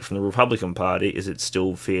differentiate it from the Republican Party is it's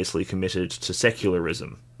still fiercely committed to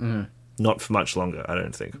secularism. Not for much longer, I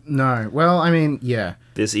don't think. No. Well, I mean, yeah.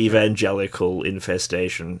 This evangelical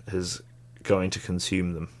infestation is going to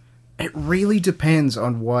consume them. It really depends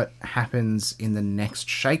on what happens in the next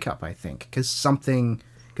shake-up, I think. Because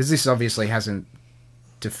this obviously hasn't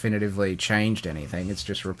definitively changed anything. It's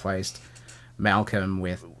just replaced Malcolm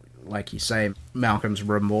with... Like you say, Malcolm's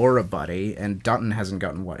Remora buddy, and Dutton hasn't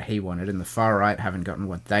gotten what he wanted, and the far right haven't gotten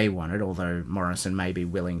what they wanted, although Morrison may be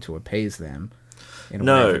willing to appease them in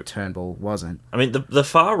a way that Turnbull wasn't. I mean, the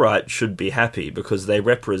far right should be happy because they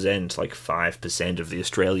represent like 5% of the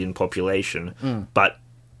Australian population, but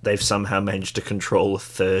they've somehow managed to control a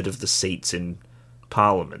third of the seats in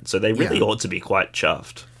Parliament, so they really ought to be quite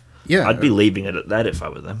chuffed. Yeah. I'd be leaving it at that if I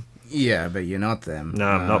were them. Yeah, but you're not them. No,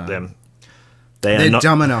 I'm not them. They're not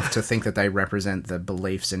dumb enough to think that they represent the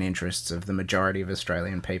beliefs and interests of the majority of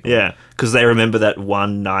Australian people. Yeah, because they remember that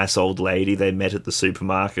one nice old lady they met at the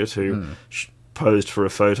supermarket who posed for a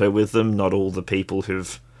photo with them, not all the people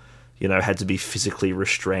who've, had to be physically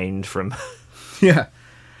restrained from... Yeah.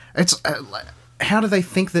 It's how do they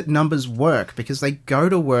think that numbers work? Because they go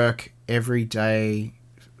to work every day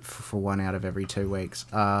for 1 out of every 2 weeks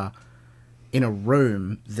in a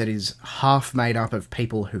room that is half made up of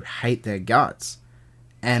people who hate their guts,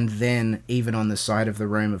 and then even on the side of the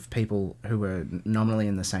room of people who are nominally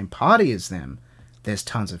in the same party as them, there's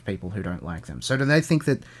tons of people who don't like them. So do they think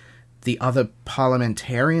that the other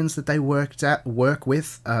parliamentarians that they work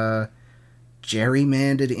with are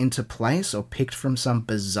gerrymandered into place or picked from some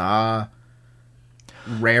bizarre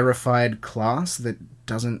rarefied class that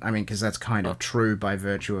doesn't... I mean, because that's kind of true by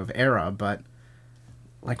virtue of error, but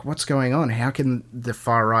like, what's going on? How can the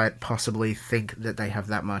far right possibly think that they have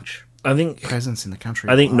that much presence in the country?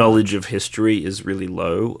 I think knowledge of history is really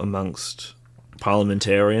low amongst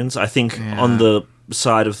parliamentarians. I think on the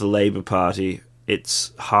side of the Labour Party,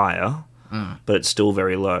 it's higher, but it's still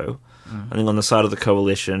very low. I think on the side of the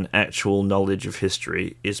coalition, actual knowledge of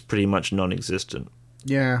history is pretty much non-existent.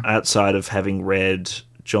 Yeah. Outside of having read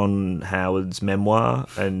John Howard's memoir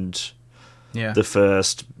and the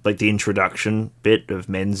first, the introduction bit of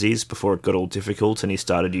Menzies before it got all difficult and he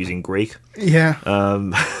started using Greek. Yeah.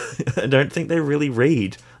 I don't think they really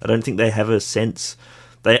read. I don't think they have a sense.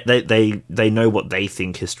 They know what they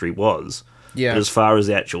think history was. Yeah. But as far as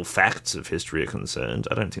the actual facts of history are concerned,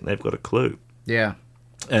 I don't think they've got a clue. Yeah.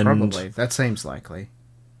 And, probably. That seems likely.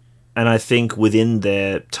 And I think within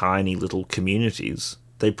their tiny little communities,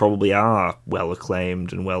 they probably are well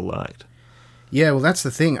acclaimed and well liked. Yeah, well, that's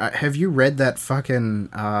the thing. Have you read that fucking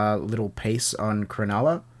little piece on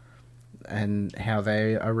Cronulla and how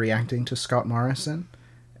they are reacting to Scott Morrison?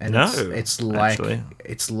 And no, it's like actually.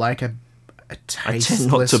 It's like a tasteless. I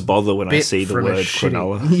tend not to bother when I bit see the from a word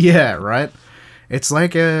Cronulla. Yeah, right. It's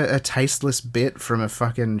like a tasteless bit from a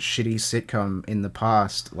fucking shitty sitcom in the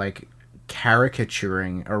past, like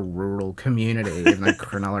caricaturing a rural community, even though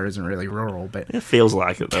Cronulla isn't really rural, but it feels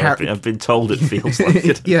like it, though. I've been told it feels like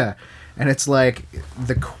it. Yeah, and it's like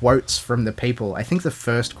the quotes from the people. I think the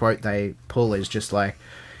first quote they pull is just like,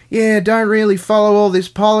 yeah, don't really follow all this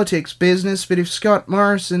politics business, but if Scott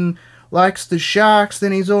Morrison likes the Sharks,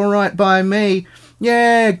 then he's alright by me.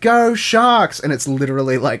 Yeah, go Sharks! And it's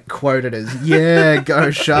literally like quoted as, yeah,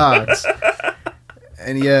 go Sharks.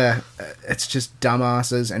 And yeah, it's just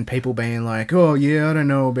dumbasses and people being like, oh yeah, I don't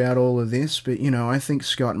know about all of this, but I think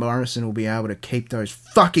Scott Morrison will be able to keep those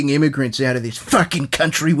fucking immigrants out of this fucking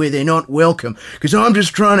country where they're not welcome, because I'm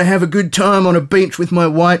just trying to have a good time on a beach with my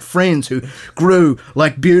white friends who grew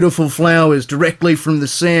like beautiful flowers directly from the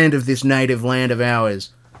sand of this native land of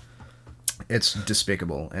ours. It's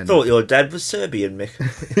despicable. And thought your dad was Serbian, Mick.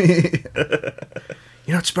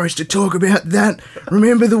 You're not supposed to talk about that.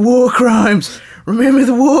 Remember the war crimes. Remember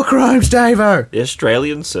the war crimes, Davo. The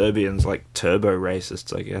Australian Serbians turbo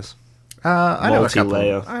racists, I guess. I know a couple.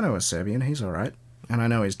 Multi-layer. I know a Serbian. He's all right. And I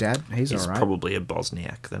know his dad. He's all right. Probably a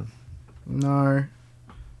Bosniak then. No,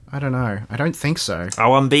 I don't know. I don't think so.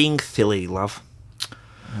 Oh, I'm being silly, love.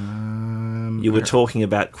 You were talking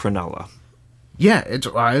about Cronulla. Yeah,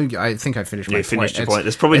 I think I finished my point. You finished your point.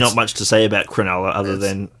 There's probably not much to say about Cronulla other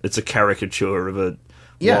than it's a caricature of a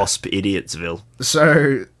WASP Idiotsville.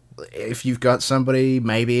 So if you've got somebody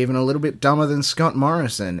maybe even a little bit dumber than Scott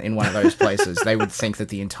Morrison in one of those places, they would think that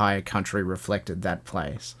the entire country reflected that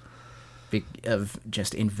place of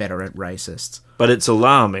just inveterate racists. But it's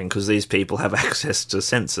alarming because these people have access to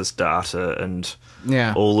census data and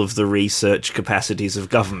all of the research capacities of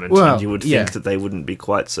government, and you would think that they wouldn't be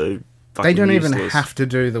quite so they don't useless. even have to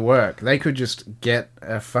do the work. They could just get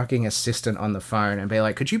a fucking assistant on the phone and be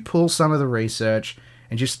like, could you pull some of the research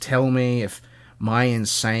and just tell me if my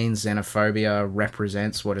insane xenophobia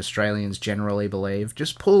represents what Australians generally believe?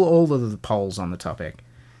 Just pull all of the polls on the topic.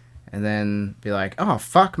 And then be like, oh,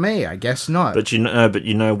 fuck me, I guess not. But you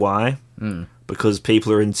know why? Because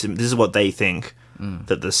people are... this is what they think.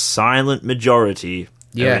 That the silent majority...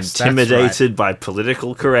 Yes, intimidated by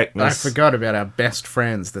political correctness. I forgot about our best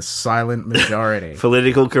friends, the silent majority.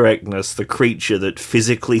 Political correctness, the creature that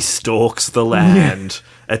physically stalks the land,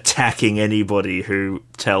 attacking anybody who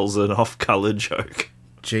tells an off-colour joke.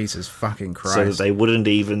 Jesus fucking Christ. So that they wouldn't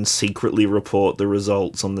even secretly report the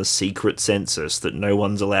results on the secret census, that no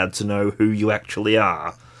one's allowed to know who you actually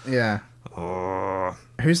are. Yeah. Oh.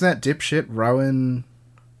 Who's that dipshit, Rowan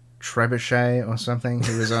Trebuchet or something,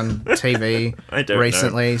 who was on TV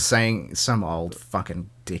recently saying, some old fucking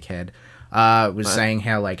dickhead, was saying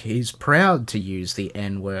how, like, he's proud to use the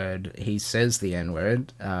N-word. He says the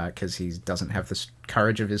N-word because he doesn't have the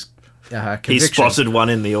courage of his conviction. He spotted one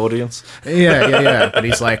in the audience. Yeah. But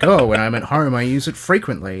he's like, oh, when I'm at home, I use it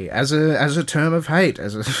frequently as a term of hate,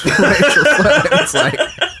 as a racial slur. It's like...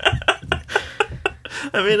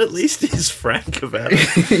 I mean, at least he's frank about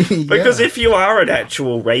it. Because if you are an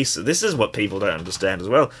actual racist, this is what people don't understand as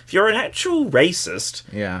well. If you're an actual racist,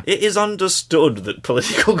 it is understood that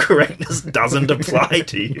political correctness doesn't apply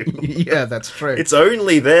to you. Yeah, that's true. It's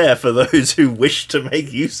only there for those who wish to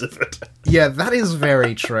make use of it. Yeah, that is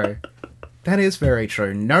very true. That is very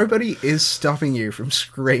true. Nobody is stopping you from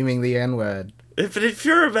screaming the N-word. But if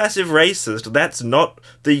you're a massive racist, that's not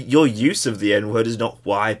your use of the N-word is not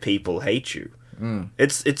why people hate you.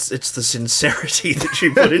 It's the sincerity that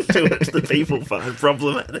you put into it that people find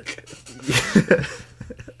problematic.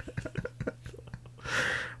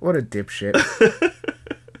 What a dipshit.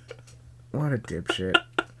 What a dipshit.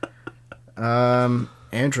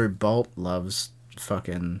 Andrew Bolt loves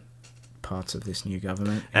fucking parts of this new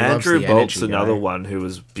government. Andrew Bolt's another one who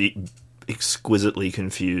was exquisitely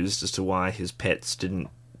confused as to why his pets didn't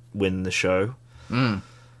win the show.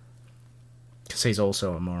 Because he's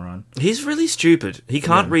also a moron. He's really stupid. He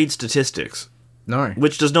can't read statistics. No.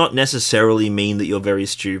 Which does not necessarily mean that you're very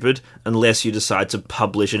stupid unless you decide to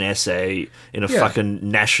publish an essay in a fucking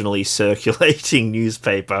nationally circulating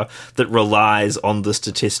newspaper that relies on the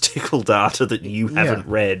statistical data that you haven't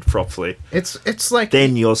read properly. It's like...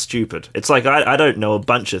 Then you're stupid. It's like I don't know a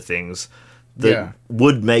bunch of things that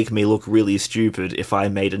would make me look really stupid if I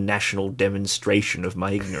made a national demonstration of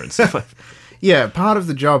my ignorance. Yeah, part of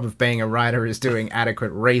the job of being a writer is doing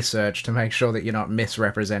adequate research to make sure that you're not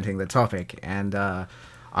misrepresenting the topic. And I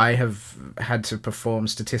have had to perform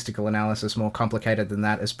statistical analysis more complicated than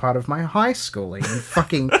that as part of my high schooling in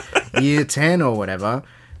fucking year 10 or whatever.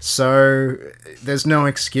 So there's no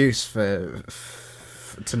excuse to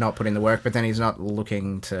not put in the work, but then he's not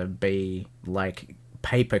looking to be, like,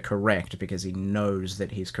 paper correct because he knows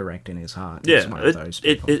that he's correct in his heart. Yeah, he's one of those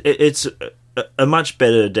people. It's a much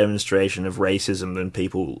better demonstration of racism than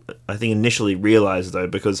people, I think, initially realised, though,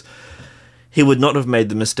 because he would not have made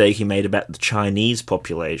the mistake he made about the Chinese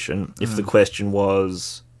population if the question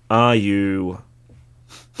was, are you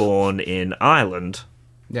born in Ireland?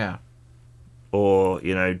 Yeah. Or,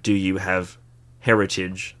 do you have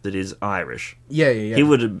heritage that is Irish? Yeah. He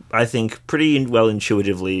would, I think, pretty well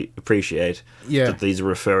intuitively appreciate that these are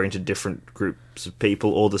referring to different groups of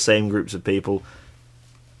people or the same groups of people.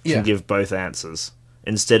 Can give both answers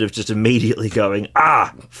instead of just immediately going,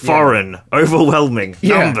 foreign, overwhelming,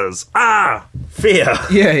 numbers, fear.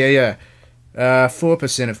 Yeah.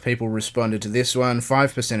 4% of people responded to this one.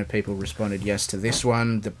 5% of people responded yes to this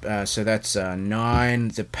one. So that's 9.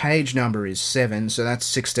 The page number is 7, so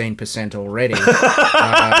that's 16% already.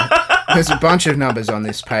 There's a bunch of numbers on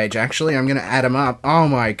this page, actually. I'm going to add them up. Oh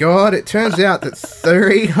my god, it turns out that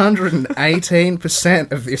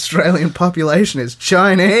 318% of the Australian population is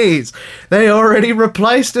Chinese. They already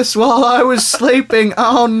replaced us while I was sleeping.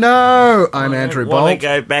 Oh no! I'm Andrew Bolt. Want to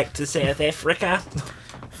go back to South Africa?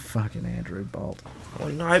 Fucking Andrew Bolt. I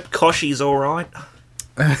hope Koshi's alright.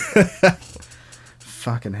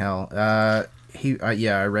 Fucking hell. I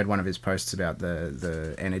read one of his posts about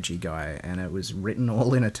the energy guy, and it was written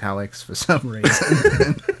all in italics for some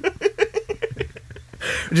reason.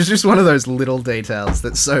 Which is just one of those little details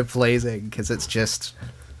that's so pleasing, because it's just...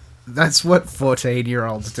 That's what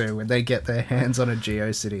 14-year-olds do when they get their hands on a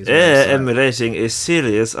GeoCities website. I'm writing a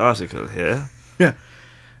serious article here. Yeah.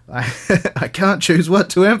 I can't choose what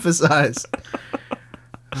to emphasize.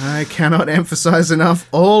 I cannot emphasize enough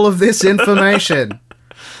all of this information.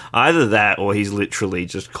 Either that, or he's literally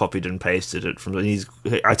just copied and pasted it from. He's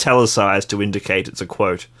italicized to indicate it's a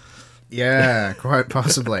quote. Yeah, quite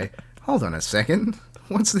possibly. Hold on a second.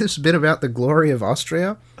 What's this bit about the glory of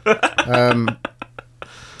Austria?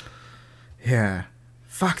 Yeah.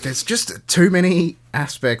 Fuck, there's just too many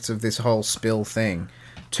aspects of this whole spill thing.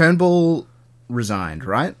 Turnbull resigned,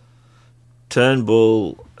 right?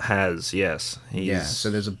 Turnbull has, yes. So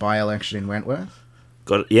there's a by-election in Wentworth?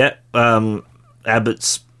 Got it, yeah.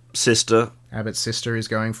 Abbott's sister. Abbott's sister is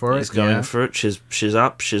going for it? Is going for it. She's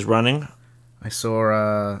up, she's running. I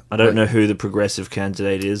saw... I don't know who the progressive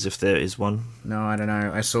candidate is, if there is one. No, I don't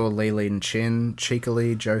know. I saw Lee Lin Chin,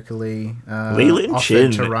 cheekily, jokily, Lee Lin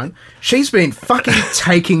Chin to run. She's been fucking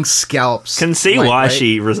taking scalps. Can see why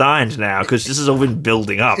she resigned now, because this has all been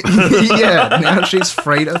building up. Yeah, now she's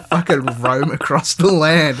free to fucking roam across the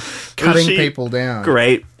land, cutting people down.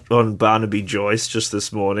 Great on Barnaby Joyce just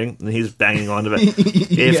this morning, and he's banging on about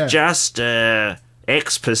if just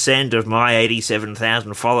X% of my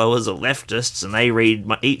 87,000 followers are leftists and they read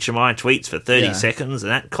each of my tweets for 30 seconds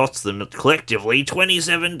and that costs them collectively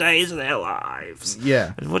 27 days of their lives.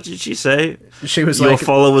 Yeah. And what did she say? She was Your like,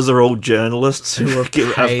 followers are all journalists who are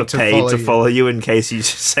paid to follow you in case you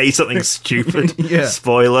say something stupid. Yeah.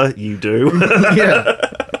 Spoiler, you do. yeah.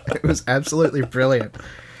 It was absolutely brilliant.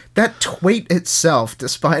 That tweet itself,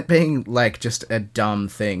 despite being like just a dumb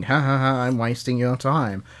thing, ha ha ha, I'm wasting your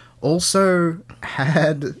time, also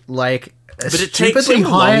had like a But it takes stupidly him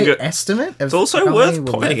high longer. estimate of It's also how many worth were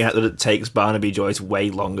pointing left. out that it takes Barnaby Joyce way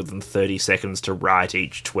longer than 30 seconds to write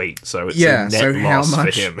each tweet, so it's Yeah, a net so how loss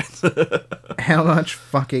much- for him. How much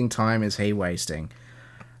fucking time is he wasting?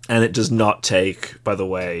 And it does not take, by the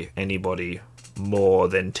way, anybody more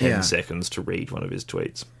than 10 Yeah. seconds to read one of his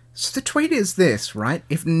tweets. So the tweet is this, right?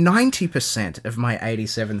 If 90% of my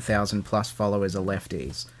 87,000 plus followers are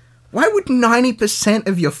lefties, why would 90%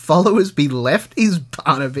 of your followers be lefties,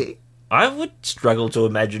 Barnaby? I would struggle to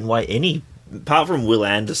imagine why apart from Will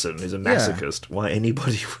Anderson, who's a masochist, why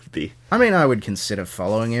anybody would be. I mean, I would consider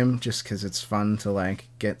following him just because it's fun to, like,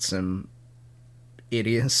 get some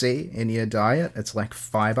idiocy in your diet. It's like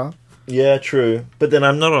fiber. Yeah, true. But then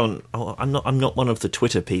I'm not one of the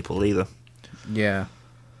Twitter people either. Yeah,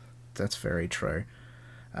 that's very true.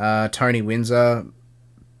 Tony Windsor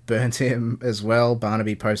burnt him as well.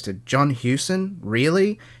 Barnaby posted, John Hewson?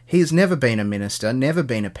 Really? He's never been a minister, never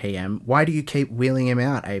been a PM. Why do you keep wheeling him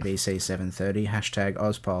out? ABC 730, hashtag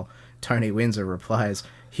Ozpol. Tony Windsor replies,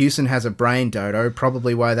 Hewson has a brain, Dodo,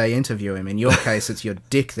 probably why they interview him. In your case, it's your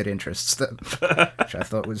dick that interests them. Which I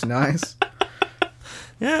thought was nice.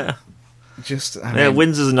 Yeah. I mean,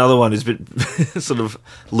 Windsor's another one who's been sort of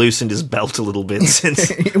loosened his belt a little bit since.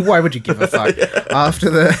 why would you give a fuck? After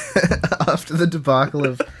the debacle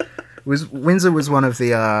of Windsor was one of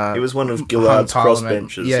the He was one of Gillard's Parliament.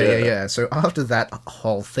 crossbenchers. Yeah. So after that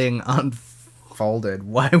whole thing unfolded,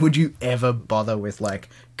 why would you ever bother with like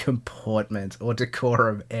comportment or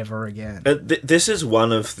decorum ever again? This is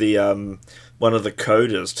one of the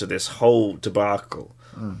coders to this whole debacle.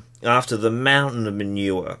 After the mountain of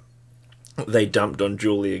manure they dumped on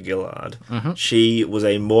Julia Gillard, she was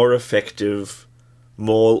a more effective,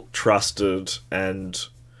 more trusted, and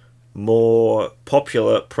more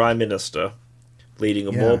popular Prime Minister, leading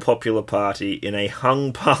a more popular party in a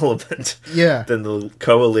hung parliament than the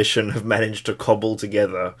coalition have managed to cobble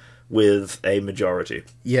together with a majority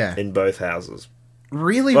in both houses.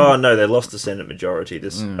 Really? Oh, no, they lost the Senate majority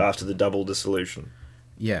after the double dissolution.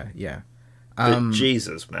 Yeah. But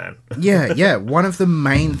Jesus, man. Yeah. One of the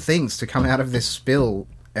main things to come out of this spill,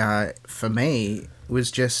 for me,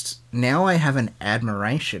 was just, now I have an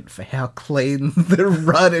admiration for how clean the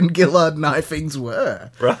Rudd and Gillard knifings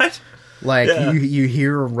were. Right? Like, you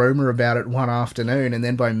hear a rumour about it one afternoon, and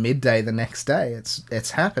then by midday the next day,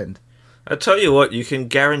 it's happened. I tell you what, you can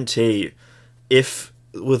guarantee, if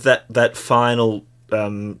with that final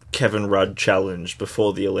Kevin Rudd challenge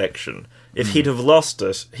before the election, if he'd have lost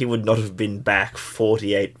it, he would not have been back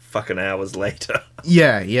 48 fucking hours later.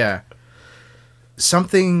 Yeah.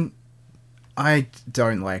 Something... I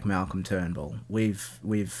don't like Malcolm Turnbull.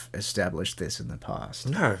 We've established this in the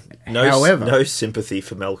past. However, no sympathy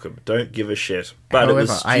for Malcolm. Don't give a shit. But it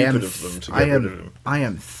was stupid of them to get rid of him. I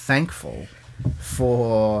am thankful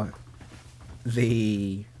for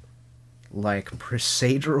the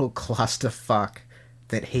procedural clusterfuck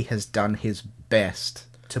that he has done his best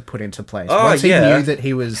to put into place. Once he knew that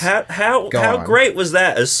he was how great was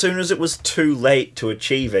that? As soon as it was too late to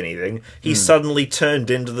achieve anything, he suddenly turned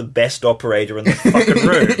into the best operator in the fucking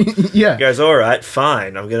room. Yeah. He goes, all right,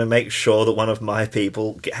 fine. I'm going to make sure that one of my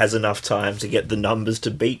people has enough time to get the numbers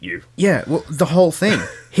to beat you. Yeah, well, the whole thing.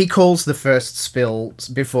 He calls the first spill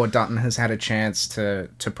before Dutton has had a chance to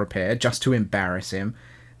prepare, just to embarrass him.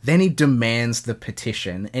 Then he demands the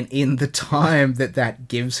petition, and in the time that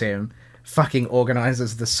gives him, fucking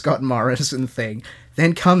organises the Scott Morrison thing,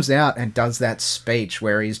 then comes out and does that speech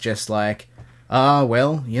where he's just like,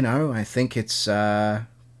 well, I think it's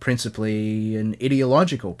principally an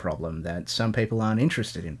ideological problem that some people aren't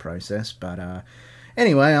interested in process, but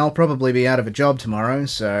anyway, I'll probably be out of a job tomorrow,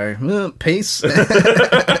 so peace.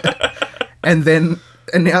 And then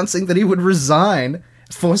announcing that he would resign,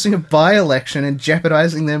 forcing a by-election and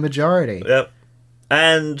jeopardising their majority. Yep.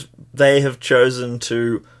 And they have chosen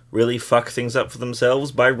to really fuck things up for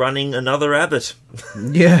themselves by running another Abbott.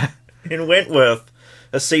 Yeah. In Wentworth,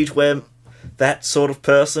 a seat where that sort of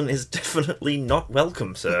person is definitely not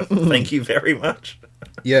welcome, sir. Thank you very much.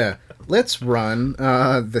 Yeah. Let's run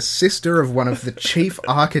the sister of one of the chief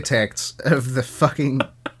architects of the fucking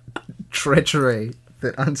treachery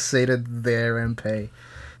that unseated their MP.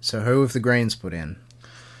 So who have the Greens put in?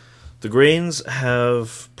 The Greens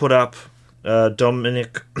have put up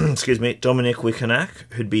Dominic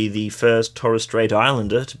Wickernack, who'd be the first Torres Strait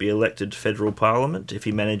Islander to be elected to federal parliament if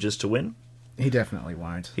he manages to win. He definitely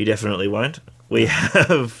won't. He definitely won't. We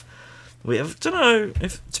have, don't know,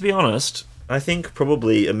 if to be honest, I think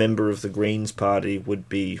probably a member of the Greens party would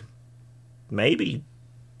be maybe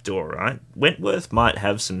do alright. Wentworth might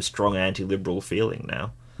have some strong anti-liberal feeling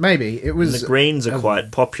now. Maybe. It was... And the Greens are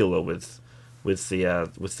quite popular with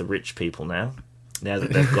the rich people now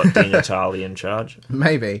that they've got Di Natale in charge.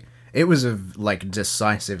 Maybe. It was a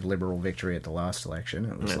decisive Liberal victory at the last election.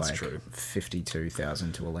 It was That's true.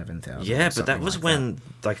 52,000 to 11,000. Yeah, but that was when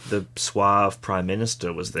the suave Prime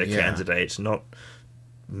Minister was their candidate, not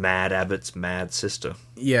Mad Abbott's mad sister.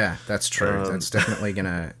 Yeah, that's true. That's definitely going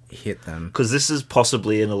to hit them. Because this is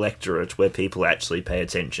possibly an electorate where people actually pay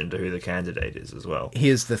attention to who the candidate is as well.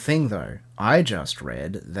 Here's the thing, though. I just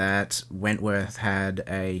read that Wentworth had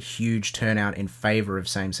a huge turnout in favour of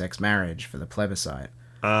same-sex marriage for the plebiscite.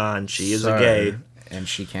 And she is a gay. And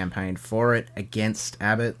she campaigned for it against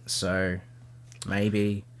Abbott, so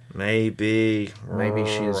maybe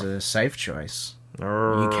she's a safe choice.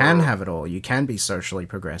 You can have it all. You can be socially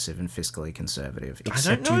progressive and fiscally conservative.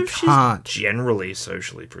 Except I don't know you if can't. she's generally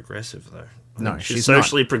socially progressive, though. No, she's not.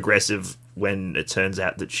 socially progressive when it turns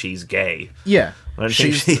out that she's gay. Yeah. I don't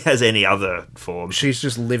think she has any other form. She's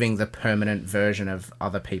just living the permanent version of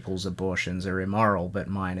other people's abortions are immoral, but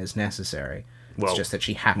mine is necessary. Well, it's just that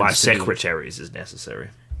she happens my to secretary's is necessary.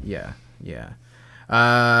 Yeah.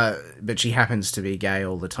 But she happens to be gay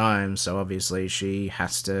all the time, so obviously she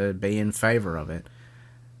has to be in favour of it.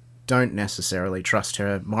 Don't necessarily trust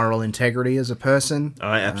her moral integrity as a person.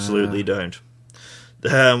 I absolutely don't.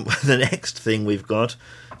 The next thing we've got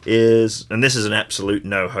is, and this is an absolute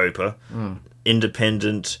no-hoper,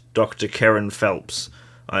 independent Dr. Karen Phelps.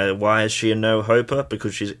 Why is she a no-hoper?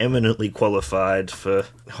 Because she's eminently qualified for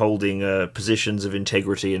holding positions of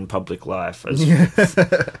integrity in public life as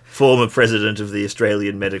former president of the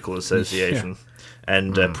Australian Medical Association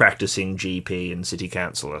and practicing GP and city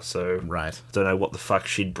councillor. So Right. I don't know what the fuck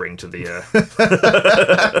she'd bring to the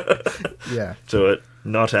Yeah. to it.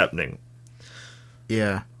 Not happening.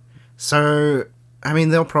 Yeah. So, I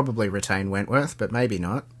mean, they'll probably retain Wentworth, but maybe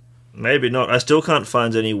not. Maybe not. I still can't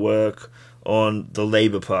find any work on the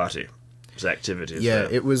Labour Party's activities. Yeah,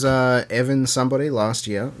 there. it was Evan somebody last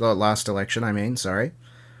election, I mean, sorry.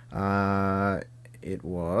 It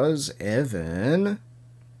was Evan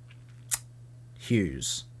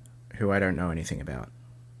Hughes, who I don't know anything about.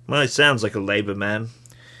 Well, he sounds like a Labour man.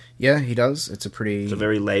 Yeah, he does. It's a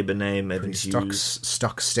very Labour name, Evan Hughes.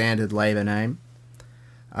 Stock standard Labour name.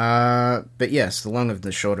 But yes, the long of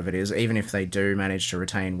the short of it is, even if they do manage to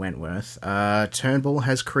retain Wentworth, Turnbull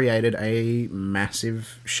has created a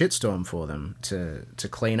massive shitstorm for them to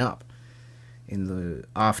clean up in the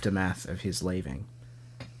aftermath of his leaving.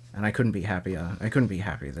 And I couldn't be happier. I couldn't be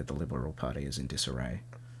happier that the Liberal Party is in disarray.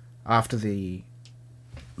 After the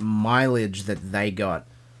mileage that they got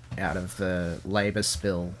out of the Labour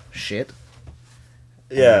spill shit.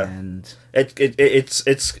 Yeah, and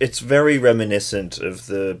it's very reminiscent of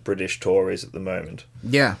the British Tories at the moment.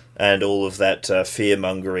 Yeah, and all of that fear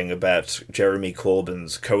mongering about Jeremy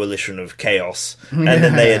Corbyn's coalition of chaos, and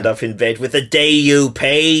then they end up in bed with the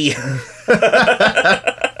DUP.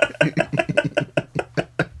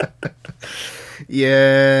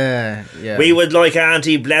 Yeah. We would like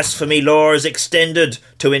anti-blasphemy laws extended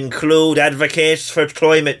to include advocates for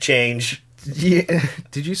climate change. Yeah.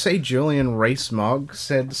 Did you say Julian Rees-Mogg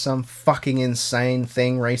said some fucking insane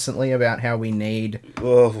thing recently about how we need...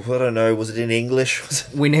 Oh, I don't know. Was it in English?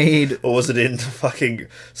 We need... Or was it in fucking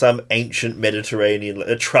some ancient Mediterranean...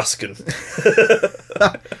 Etruscan?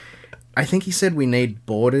 I think he said we need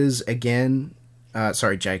borders again.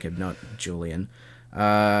 Sorry, Jacob, not Julian.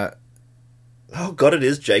 Oh, God, it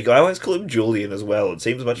is Jacob. I always call him Julian as well. It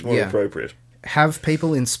seems much more appropriate. Have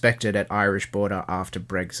people inspected at Irish border after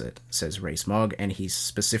Brexit, says Rees-Mogg, and he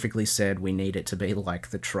specifically said we need it to be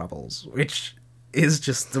like the Troubles, which is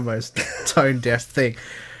just the most tone-deaf thing.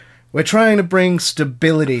 We're trying to bring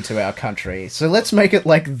stability to our country, so let's make it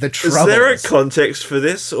like the Troubles. Is there a context for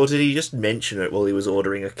this, or did he just mention it while he was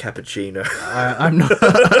ordering a cappuccino? I'm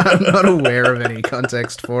not aware of any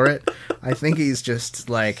context for it. I think he's just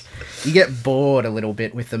like, you get bored a little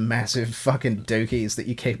bit with the massive fucking dookies that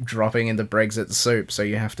you keep dropping in the Brexit soup, so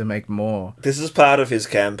you have to make more. This is part of his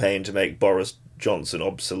campaign to make Boris Johnson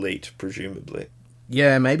obsolete, presumably.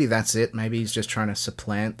 Yeah, maybe that's it. Maybe he's just trying to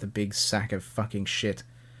supplant the big sack of fucking shit.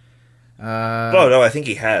 No, I think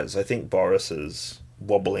he has. I think Boris is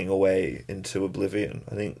wobbling away into oblivion.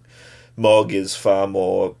 I think Mog is far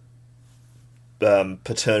more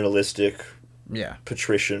paternalistic, Yeah.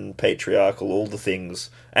 patrician, patriarchal, all the things,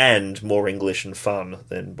 and more English and fun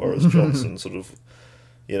than Boris Johnson. Sort of,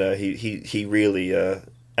 he really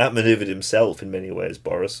outmaneuvered himself in many ways,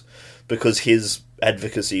 Boris, because his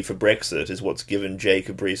advocacy for Brexit is what's given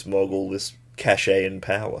Jacob Rees-Mogg all this cachet and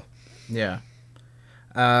power. Yeah.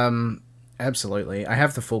 Absolutely. I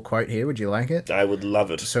have the full quote here. Would you like it? I would love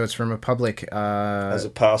it. So it's from a public... As a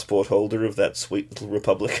passport holder of that sweet little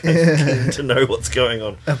republic, I'm keen to know what's going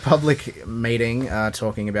on. a public meeting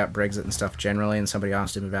talking about Brexit and stuff generally, and somebody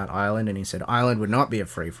asked him about Ireland, and he said Ireland would not be a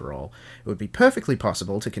free-for-all. It would be perfectly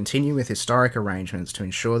possible to continue with historic arrangements to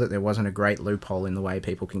ensure that there wasn't a great loophole in the way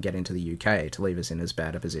people can get into the UK to leave us in as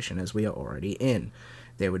bad a position as we are already in.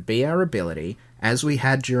 There would be our ability, as we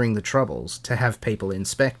had during the Troubles, to have people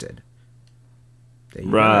inspected. There you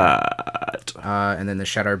Right. go. And then the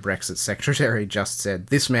shadow Brexit secretary just said,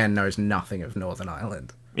 this man knows nothing of Northern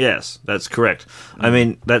Ireland. Yes, that's correct. I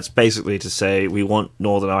mean, that's basically to say we want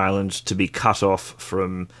Northern Ireland to be cut off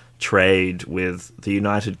from trade with the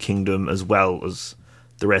United Kingdom as well as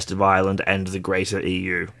the rest of Ireland and the greater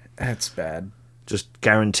EU. That's bad. Just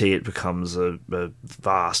guarantee it becomes a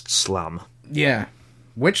vast slum. Yeah.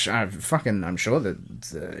 Which I'm sure that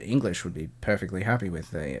the English would be perfectly happy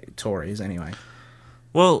with, the Tories anyway.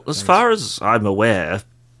 Well, as far as I'm aware,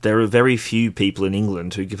 there are very few people in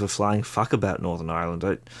England who give a flying fuck about Northern Ireland.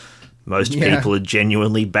 Most people are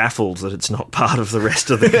genuinely baffled that it's not part of the rest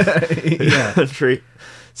of the country.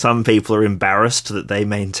 Some people are embarrassed that they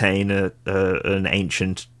maintain an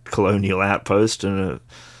ancient colonial outpost and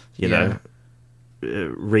a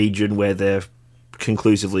region where they've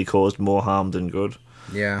conclusively caused more harm than good.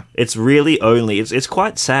 Yeah. It's really only... It's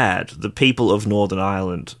quite sad. The people of Northern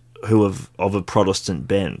Ireland who of a Protestant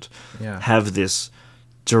bent have this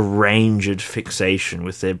deranged fixation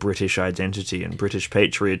with their British identity and British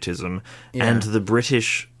patriotism, and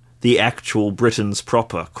the actual Britons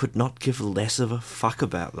proper could not give less of a fuck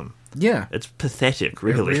about them. Yeah. It's pathetic,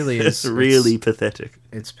 really. It really is. It's really pathetic.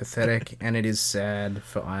 It's pathetic, and it is sad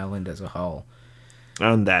for Ireland as a whole.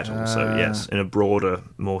 And that also, yes, in a broader,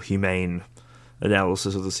 more humane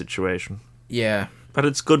analysis of the situation. Yeah. But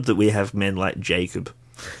it's good that we have men like Jacob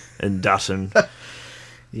and Dutton,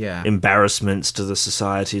 embarrassments to the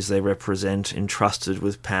societies they represent, entrusted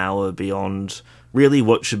with power beyond really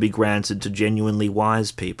what should be granted to genuinely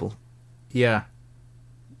wise people. Yeah.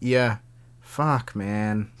 Yeah. Fuck,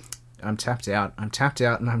 man. I'm tapped out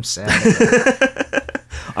and I'm sad.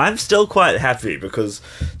 I'm still quite happy because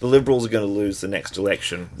the Liberals are going to lose the next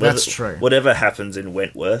election. That's true. Whatever happens in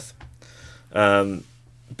Wentworth.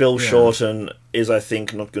 Bill Shorten is, I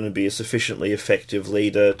think, not going to be a sufficiently effective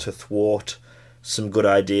leader to thwart some good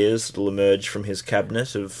ideas that will emerge from his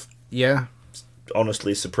cabinet of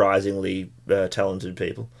honestly surprisingly talented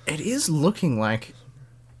people. It is looking like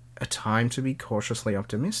a time to be cautiously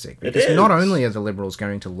optimistic. It Because is. not only are the Liberals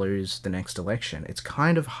going to lose the next election, it's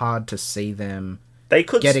kind of hard to see them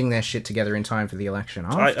getting their shit together in time for the election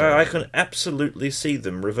after. I can absolutely see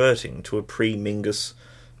them reverting to a pre-Mingus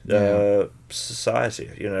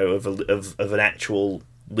society, of an actual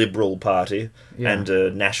liberal party and a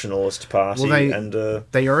nationalist party. Well,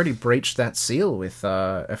 they already breached that seal with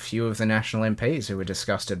a few of the national MPs who were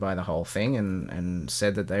disgusted by the whole thing and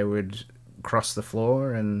said that they would cross the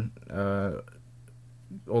floor and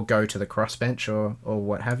or go to the crossbench or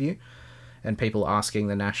what have you. And people asking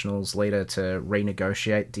the Nationals leader to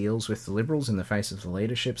renegotiate deals with the Liberals in the face of the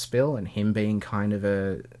leadership spill, and him being kind of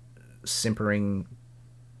a simpering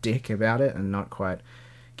dick about it and not quite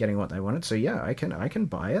getting what they wanted. So yeah, I can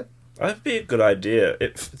buy it. That'd be a good idea.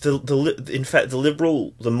 If the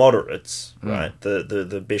moderates, right,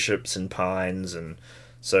 the bishops and Pines and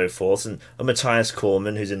so forth, and a Matthias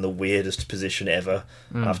Cormann who's in the weirdest position ever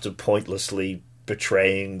after pointlessly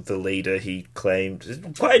betraying the leader he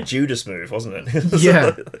claimed. Quite a Judas move, wasn't it?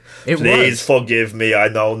 Yeah, it Please forgive me, I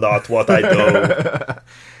know not what I do.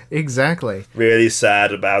 Exactly. Really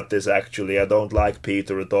sad about this, actually. I don't like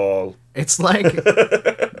Peter at all. It's like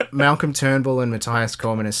Malcolm Turnbull and Matthias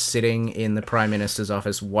Cormann are sitting in the Prime Minister's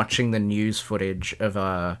office watching the news footage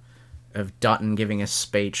of Dutton giving a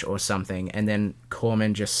speech or something, and then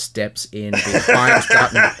Cormann just steps in behind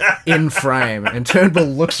Dutton in frame, and Turnbull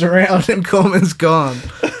looks around and Cormann's gone.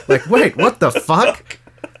 Like, wait, what the fuck?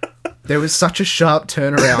 There was such a sharp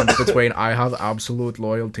turnaround between I have absolute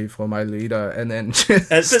loyalty for my leader and then just...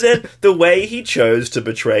 But then the way he chose to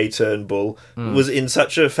betray Turnbull was in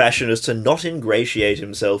such a fashion as to not ingratiate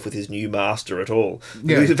himself with his new master at all.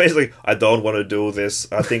 Yeah. He was basically, I don't want to do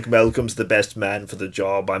this. I think Malcolm's the best man for the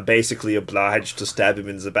job. I'm basically obliged to stab him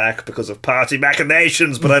in the back because of party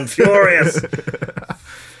machinations, but I'm furious.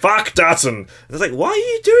 Fuck Dutton. It's like, why are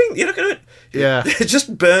you doing... You're not going to... Yeah. It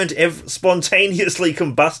just burned, spontaneously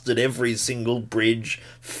combusted every single bridge,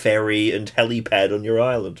 ferry, and helipad on your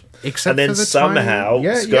island. Except and then for the somehow tiny...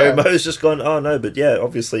 ScoMo's just gone, oh no, but yeah,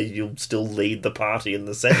 obviously you'll still lead the party in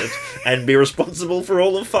the Senate and be responsible for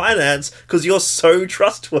all of finance because you're so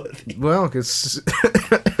trustworthy. Well, because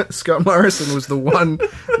Scott Morrison was the one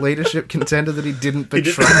leadership contender that he didn't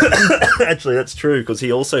betray. Actually, that's true, because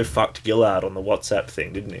he also fucked Gillard on the WhatsApp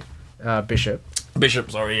thing, didn't he? Bishop.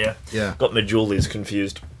 Bishop, sorry, yeah. Yeah. Got my Julies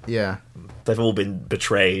confused. Yeah. They've all been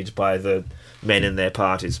betrayed by the men in their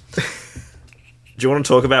parties. Do you want to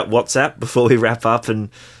talk about WhatsApp before we wrap up and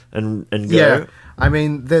go? Yeah. I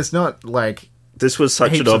mean, there's not, like... This was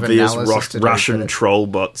such heaps an of obvious analysis to do, Russian but troll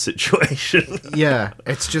bot situation. Yeah,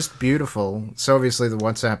 it's just beautiful. So obviously the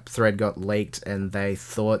WhatsApp thread got leaked and they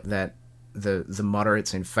thought that the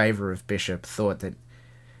moderates in favour of Bishop thought that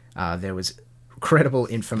there was credible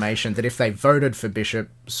information that if they voted for Bishop,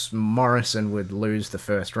 Morrison would lose the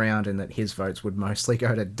first round and that his votes would mostly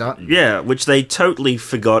go to Dutton. Yeah, which they totally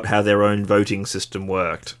forgot how their own voting system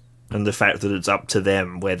worked and the fact that it's up to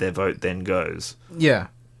them where their vote then goes. Yeah.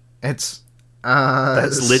 It's...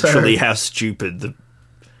 That's literally how stupid the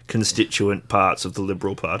constituent parts of the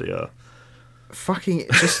Liberal Party are. Fucking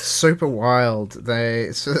just super wild. They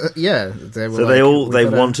were So like, they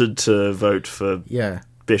wanted to vote for yeah.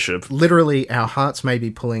 Bishop. Literally, our hearts may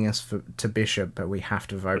be pulling us to Bishop, but we have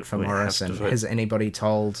to vote for We have Morrison. to vote. Has anybody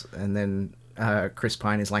told? And then Chris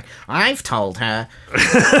Pine is like, I've told her.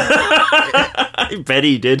 I bet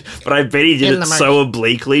he did, but I bet he did it so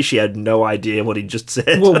obliquely she had no idea what he just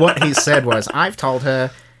said. Well, what he said was, I've told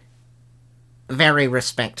her very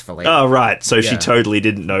respectfully. Oh, right. So she Yeah. totally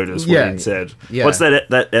didn't notice what he said. Yeah. What's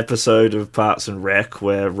that episode of Parks and Rec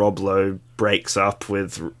where Rob Lowe breaks up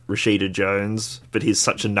with Rashida Jones, but he's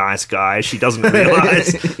such a nice guy, she doesn't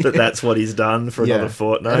realise that that's what he's done for another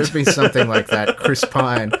fortnight? It'd be something like that. Chris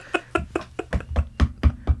Pine.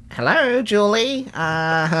 Hello, Julie.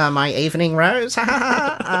 My evening rose.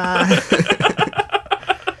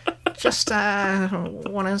 Just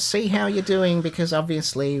want to see how you're doing because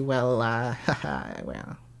obviously, well,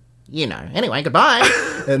 you know. Anyway, goodbye.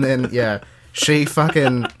 And then, yeah, she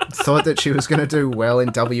fucking thought that she was going to do well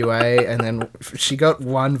in WA, and then she got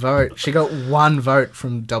one vote. She got one vote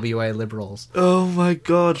from WA Liberals. Oh my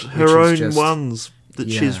god, her Which own is just- ones that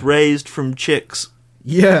yeah. she's raised from chicks.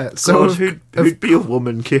 Yeah, so God, who'd be a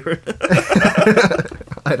woman, Kieran?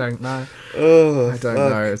 I don't know. Oh, I don't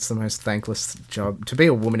know. It's the most thankless job. To be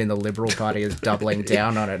a woman in the Liberal Party is doubling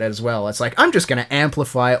down on it as well. It's like, I'm just going to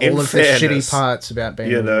amplify all In of fairness, the shitty parts about being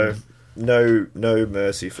You a know, woman. no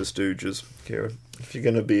mercy for stooges, Kieran. If you're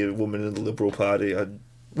going to be a woman in the Liberal Party,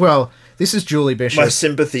 Well, this is Julie Bishop. my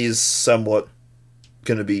sympathy is somewhat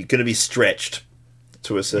going to be stretched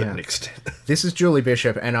to a certain Yeah. extent. This is Julie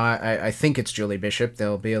Bishop, and I think it's Julie Bishop.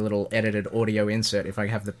 There'll be a little edited audio insert if I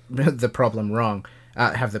have the problem wrong.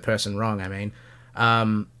 Have the person wrong, I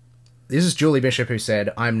mean. This is Julie Bishop who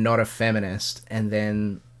said, I'm not a feminist, and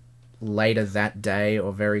then later that day,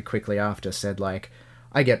 or very quickly after, said, like,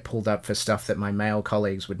 I get pulled up for stuff that my male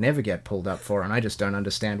colleagues would never get pulled up for, and I just don't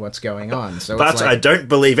understand what's going on. So But it's like, I don't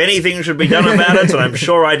believe anything should be done about it, and I'm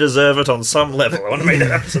sure I deserve it on some level. I want to make that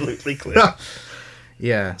absolutely clear.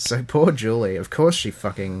 yeah, so poor Julie. Of course she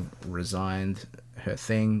fucking resigned her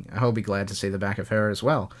thing. I'll be glad to see the back of her as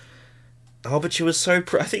well. Oh, but she was so...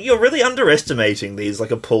 I think you're really underestimating these, like,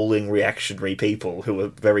 appalling reactionary people who are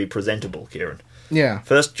very presentable, Kieran. Yeah.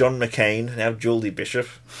 First John McCain, now Julie Bishop.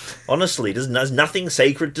 Honestly, does nothing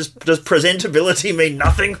sacred? Does presentability mean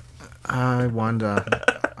nothing? I wonder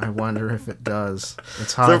if it does.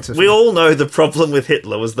 It's hard to... We all know the problem with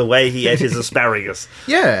Hitler was the way he ate his asparagus.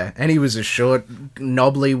 Yeah, and he was a short,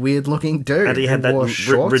 knobbly, weird-looking dude. And he had who wore that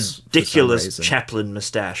shorts for some ridiculous reason. Chaplin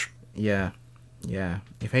moustache. Yeah.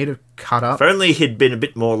 If he'd have cut up... If only he'd been a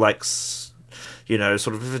bit more like, you know,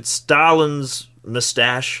 sort of if it's Stalin's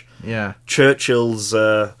moustache, Yeah. Churchill's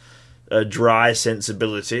dry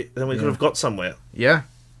sensibility, then we could have got somewhere. Yeah.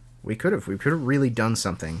 We could have really done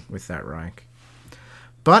something with that Reich.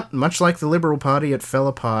 But, much like the Liberal Party, it fell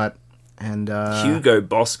apart, and... Hugo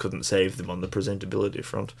Boss couldn't save them on the presentability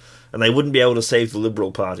front. And they wouldn't be able to save the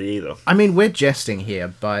Liberal Party either. I mean, we're jesting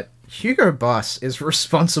here, but Hugo Boss is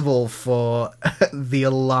responsible for the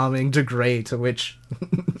alarming degree to which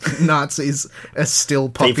Nazis are still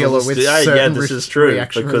popular with certain this is true,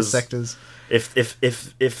 reactionary because sectors. If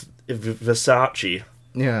Versace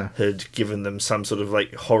Yeah. had given them some sort of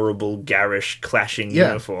like horrible, garish, clashing Yeah.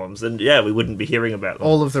 uniforms, then yeah, we wouldn't be hearing about them.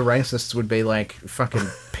 All of the racists would be like fucking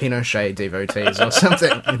Pinochet devotees or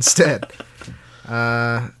something instead.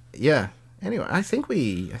 Yeah. Anyway, I think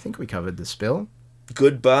we covered the spill.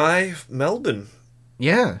 Goodbye, Melbourne.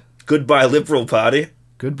 Yeah. Goodbye, Liberal Party.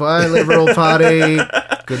 Goodbye, Liberal Party.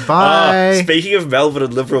 Goodbye. Speaking of Melbourne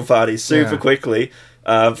and Liberal Party, super Yeah. quickly,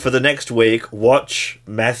 for the next week, watch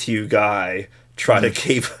Matthew Guy try to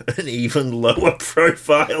keep an even lower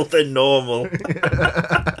profile than normal.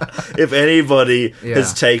 If anybody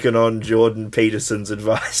has taken on Jordan Peterson's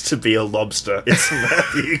advice to be a lobster, it's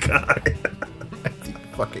Matthew Guy.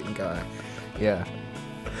 Fucking guy. Yeah.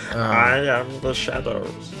 I am the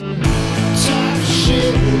shadows. Talk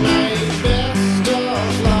shit, baby.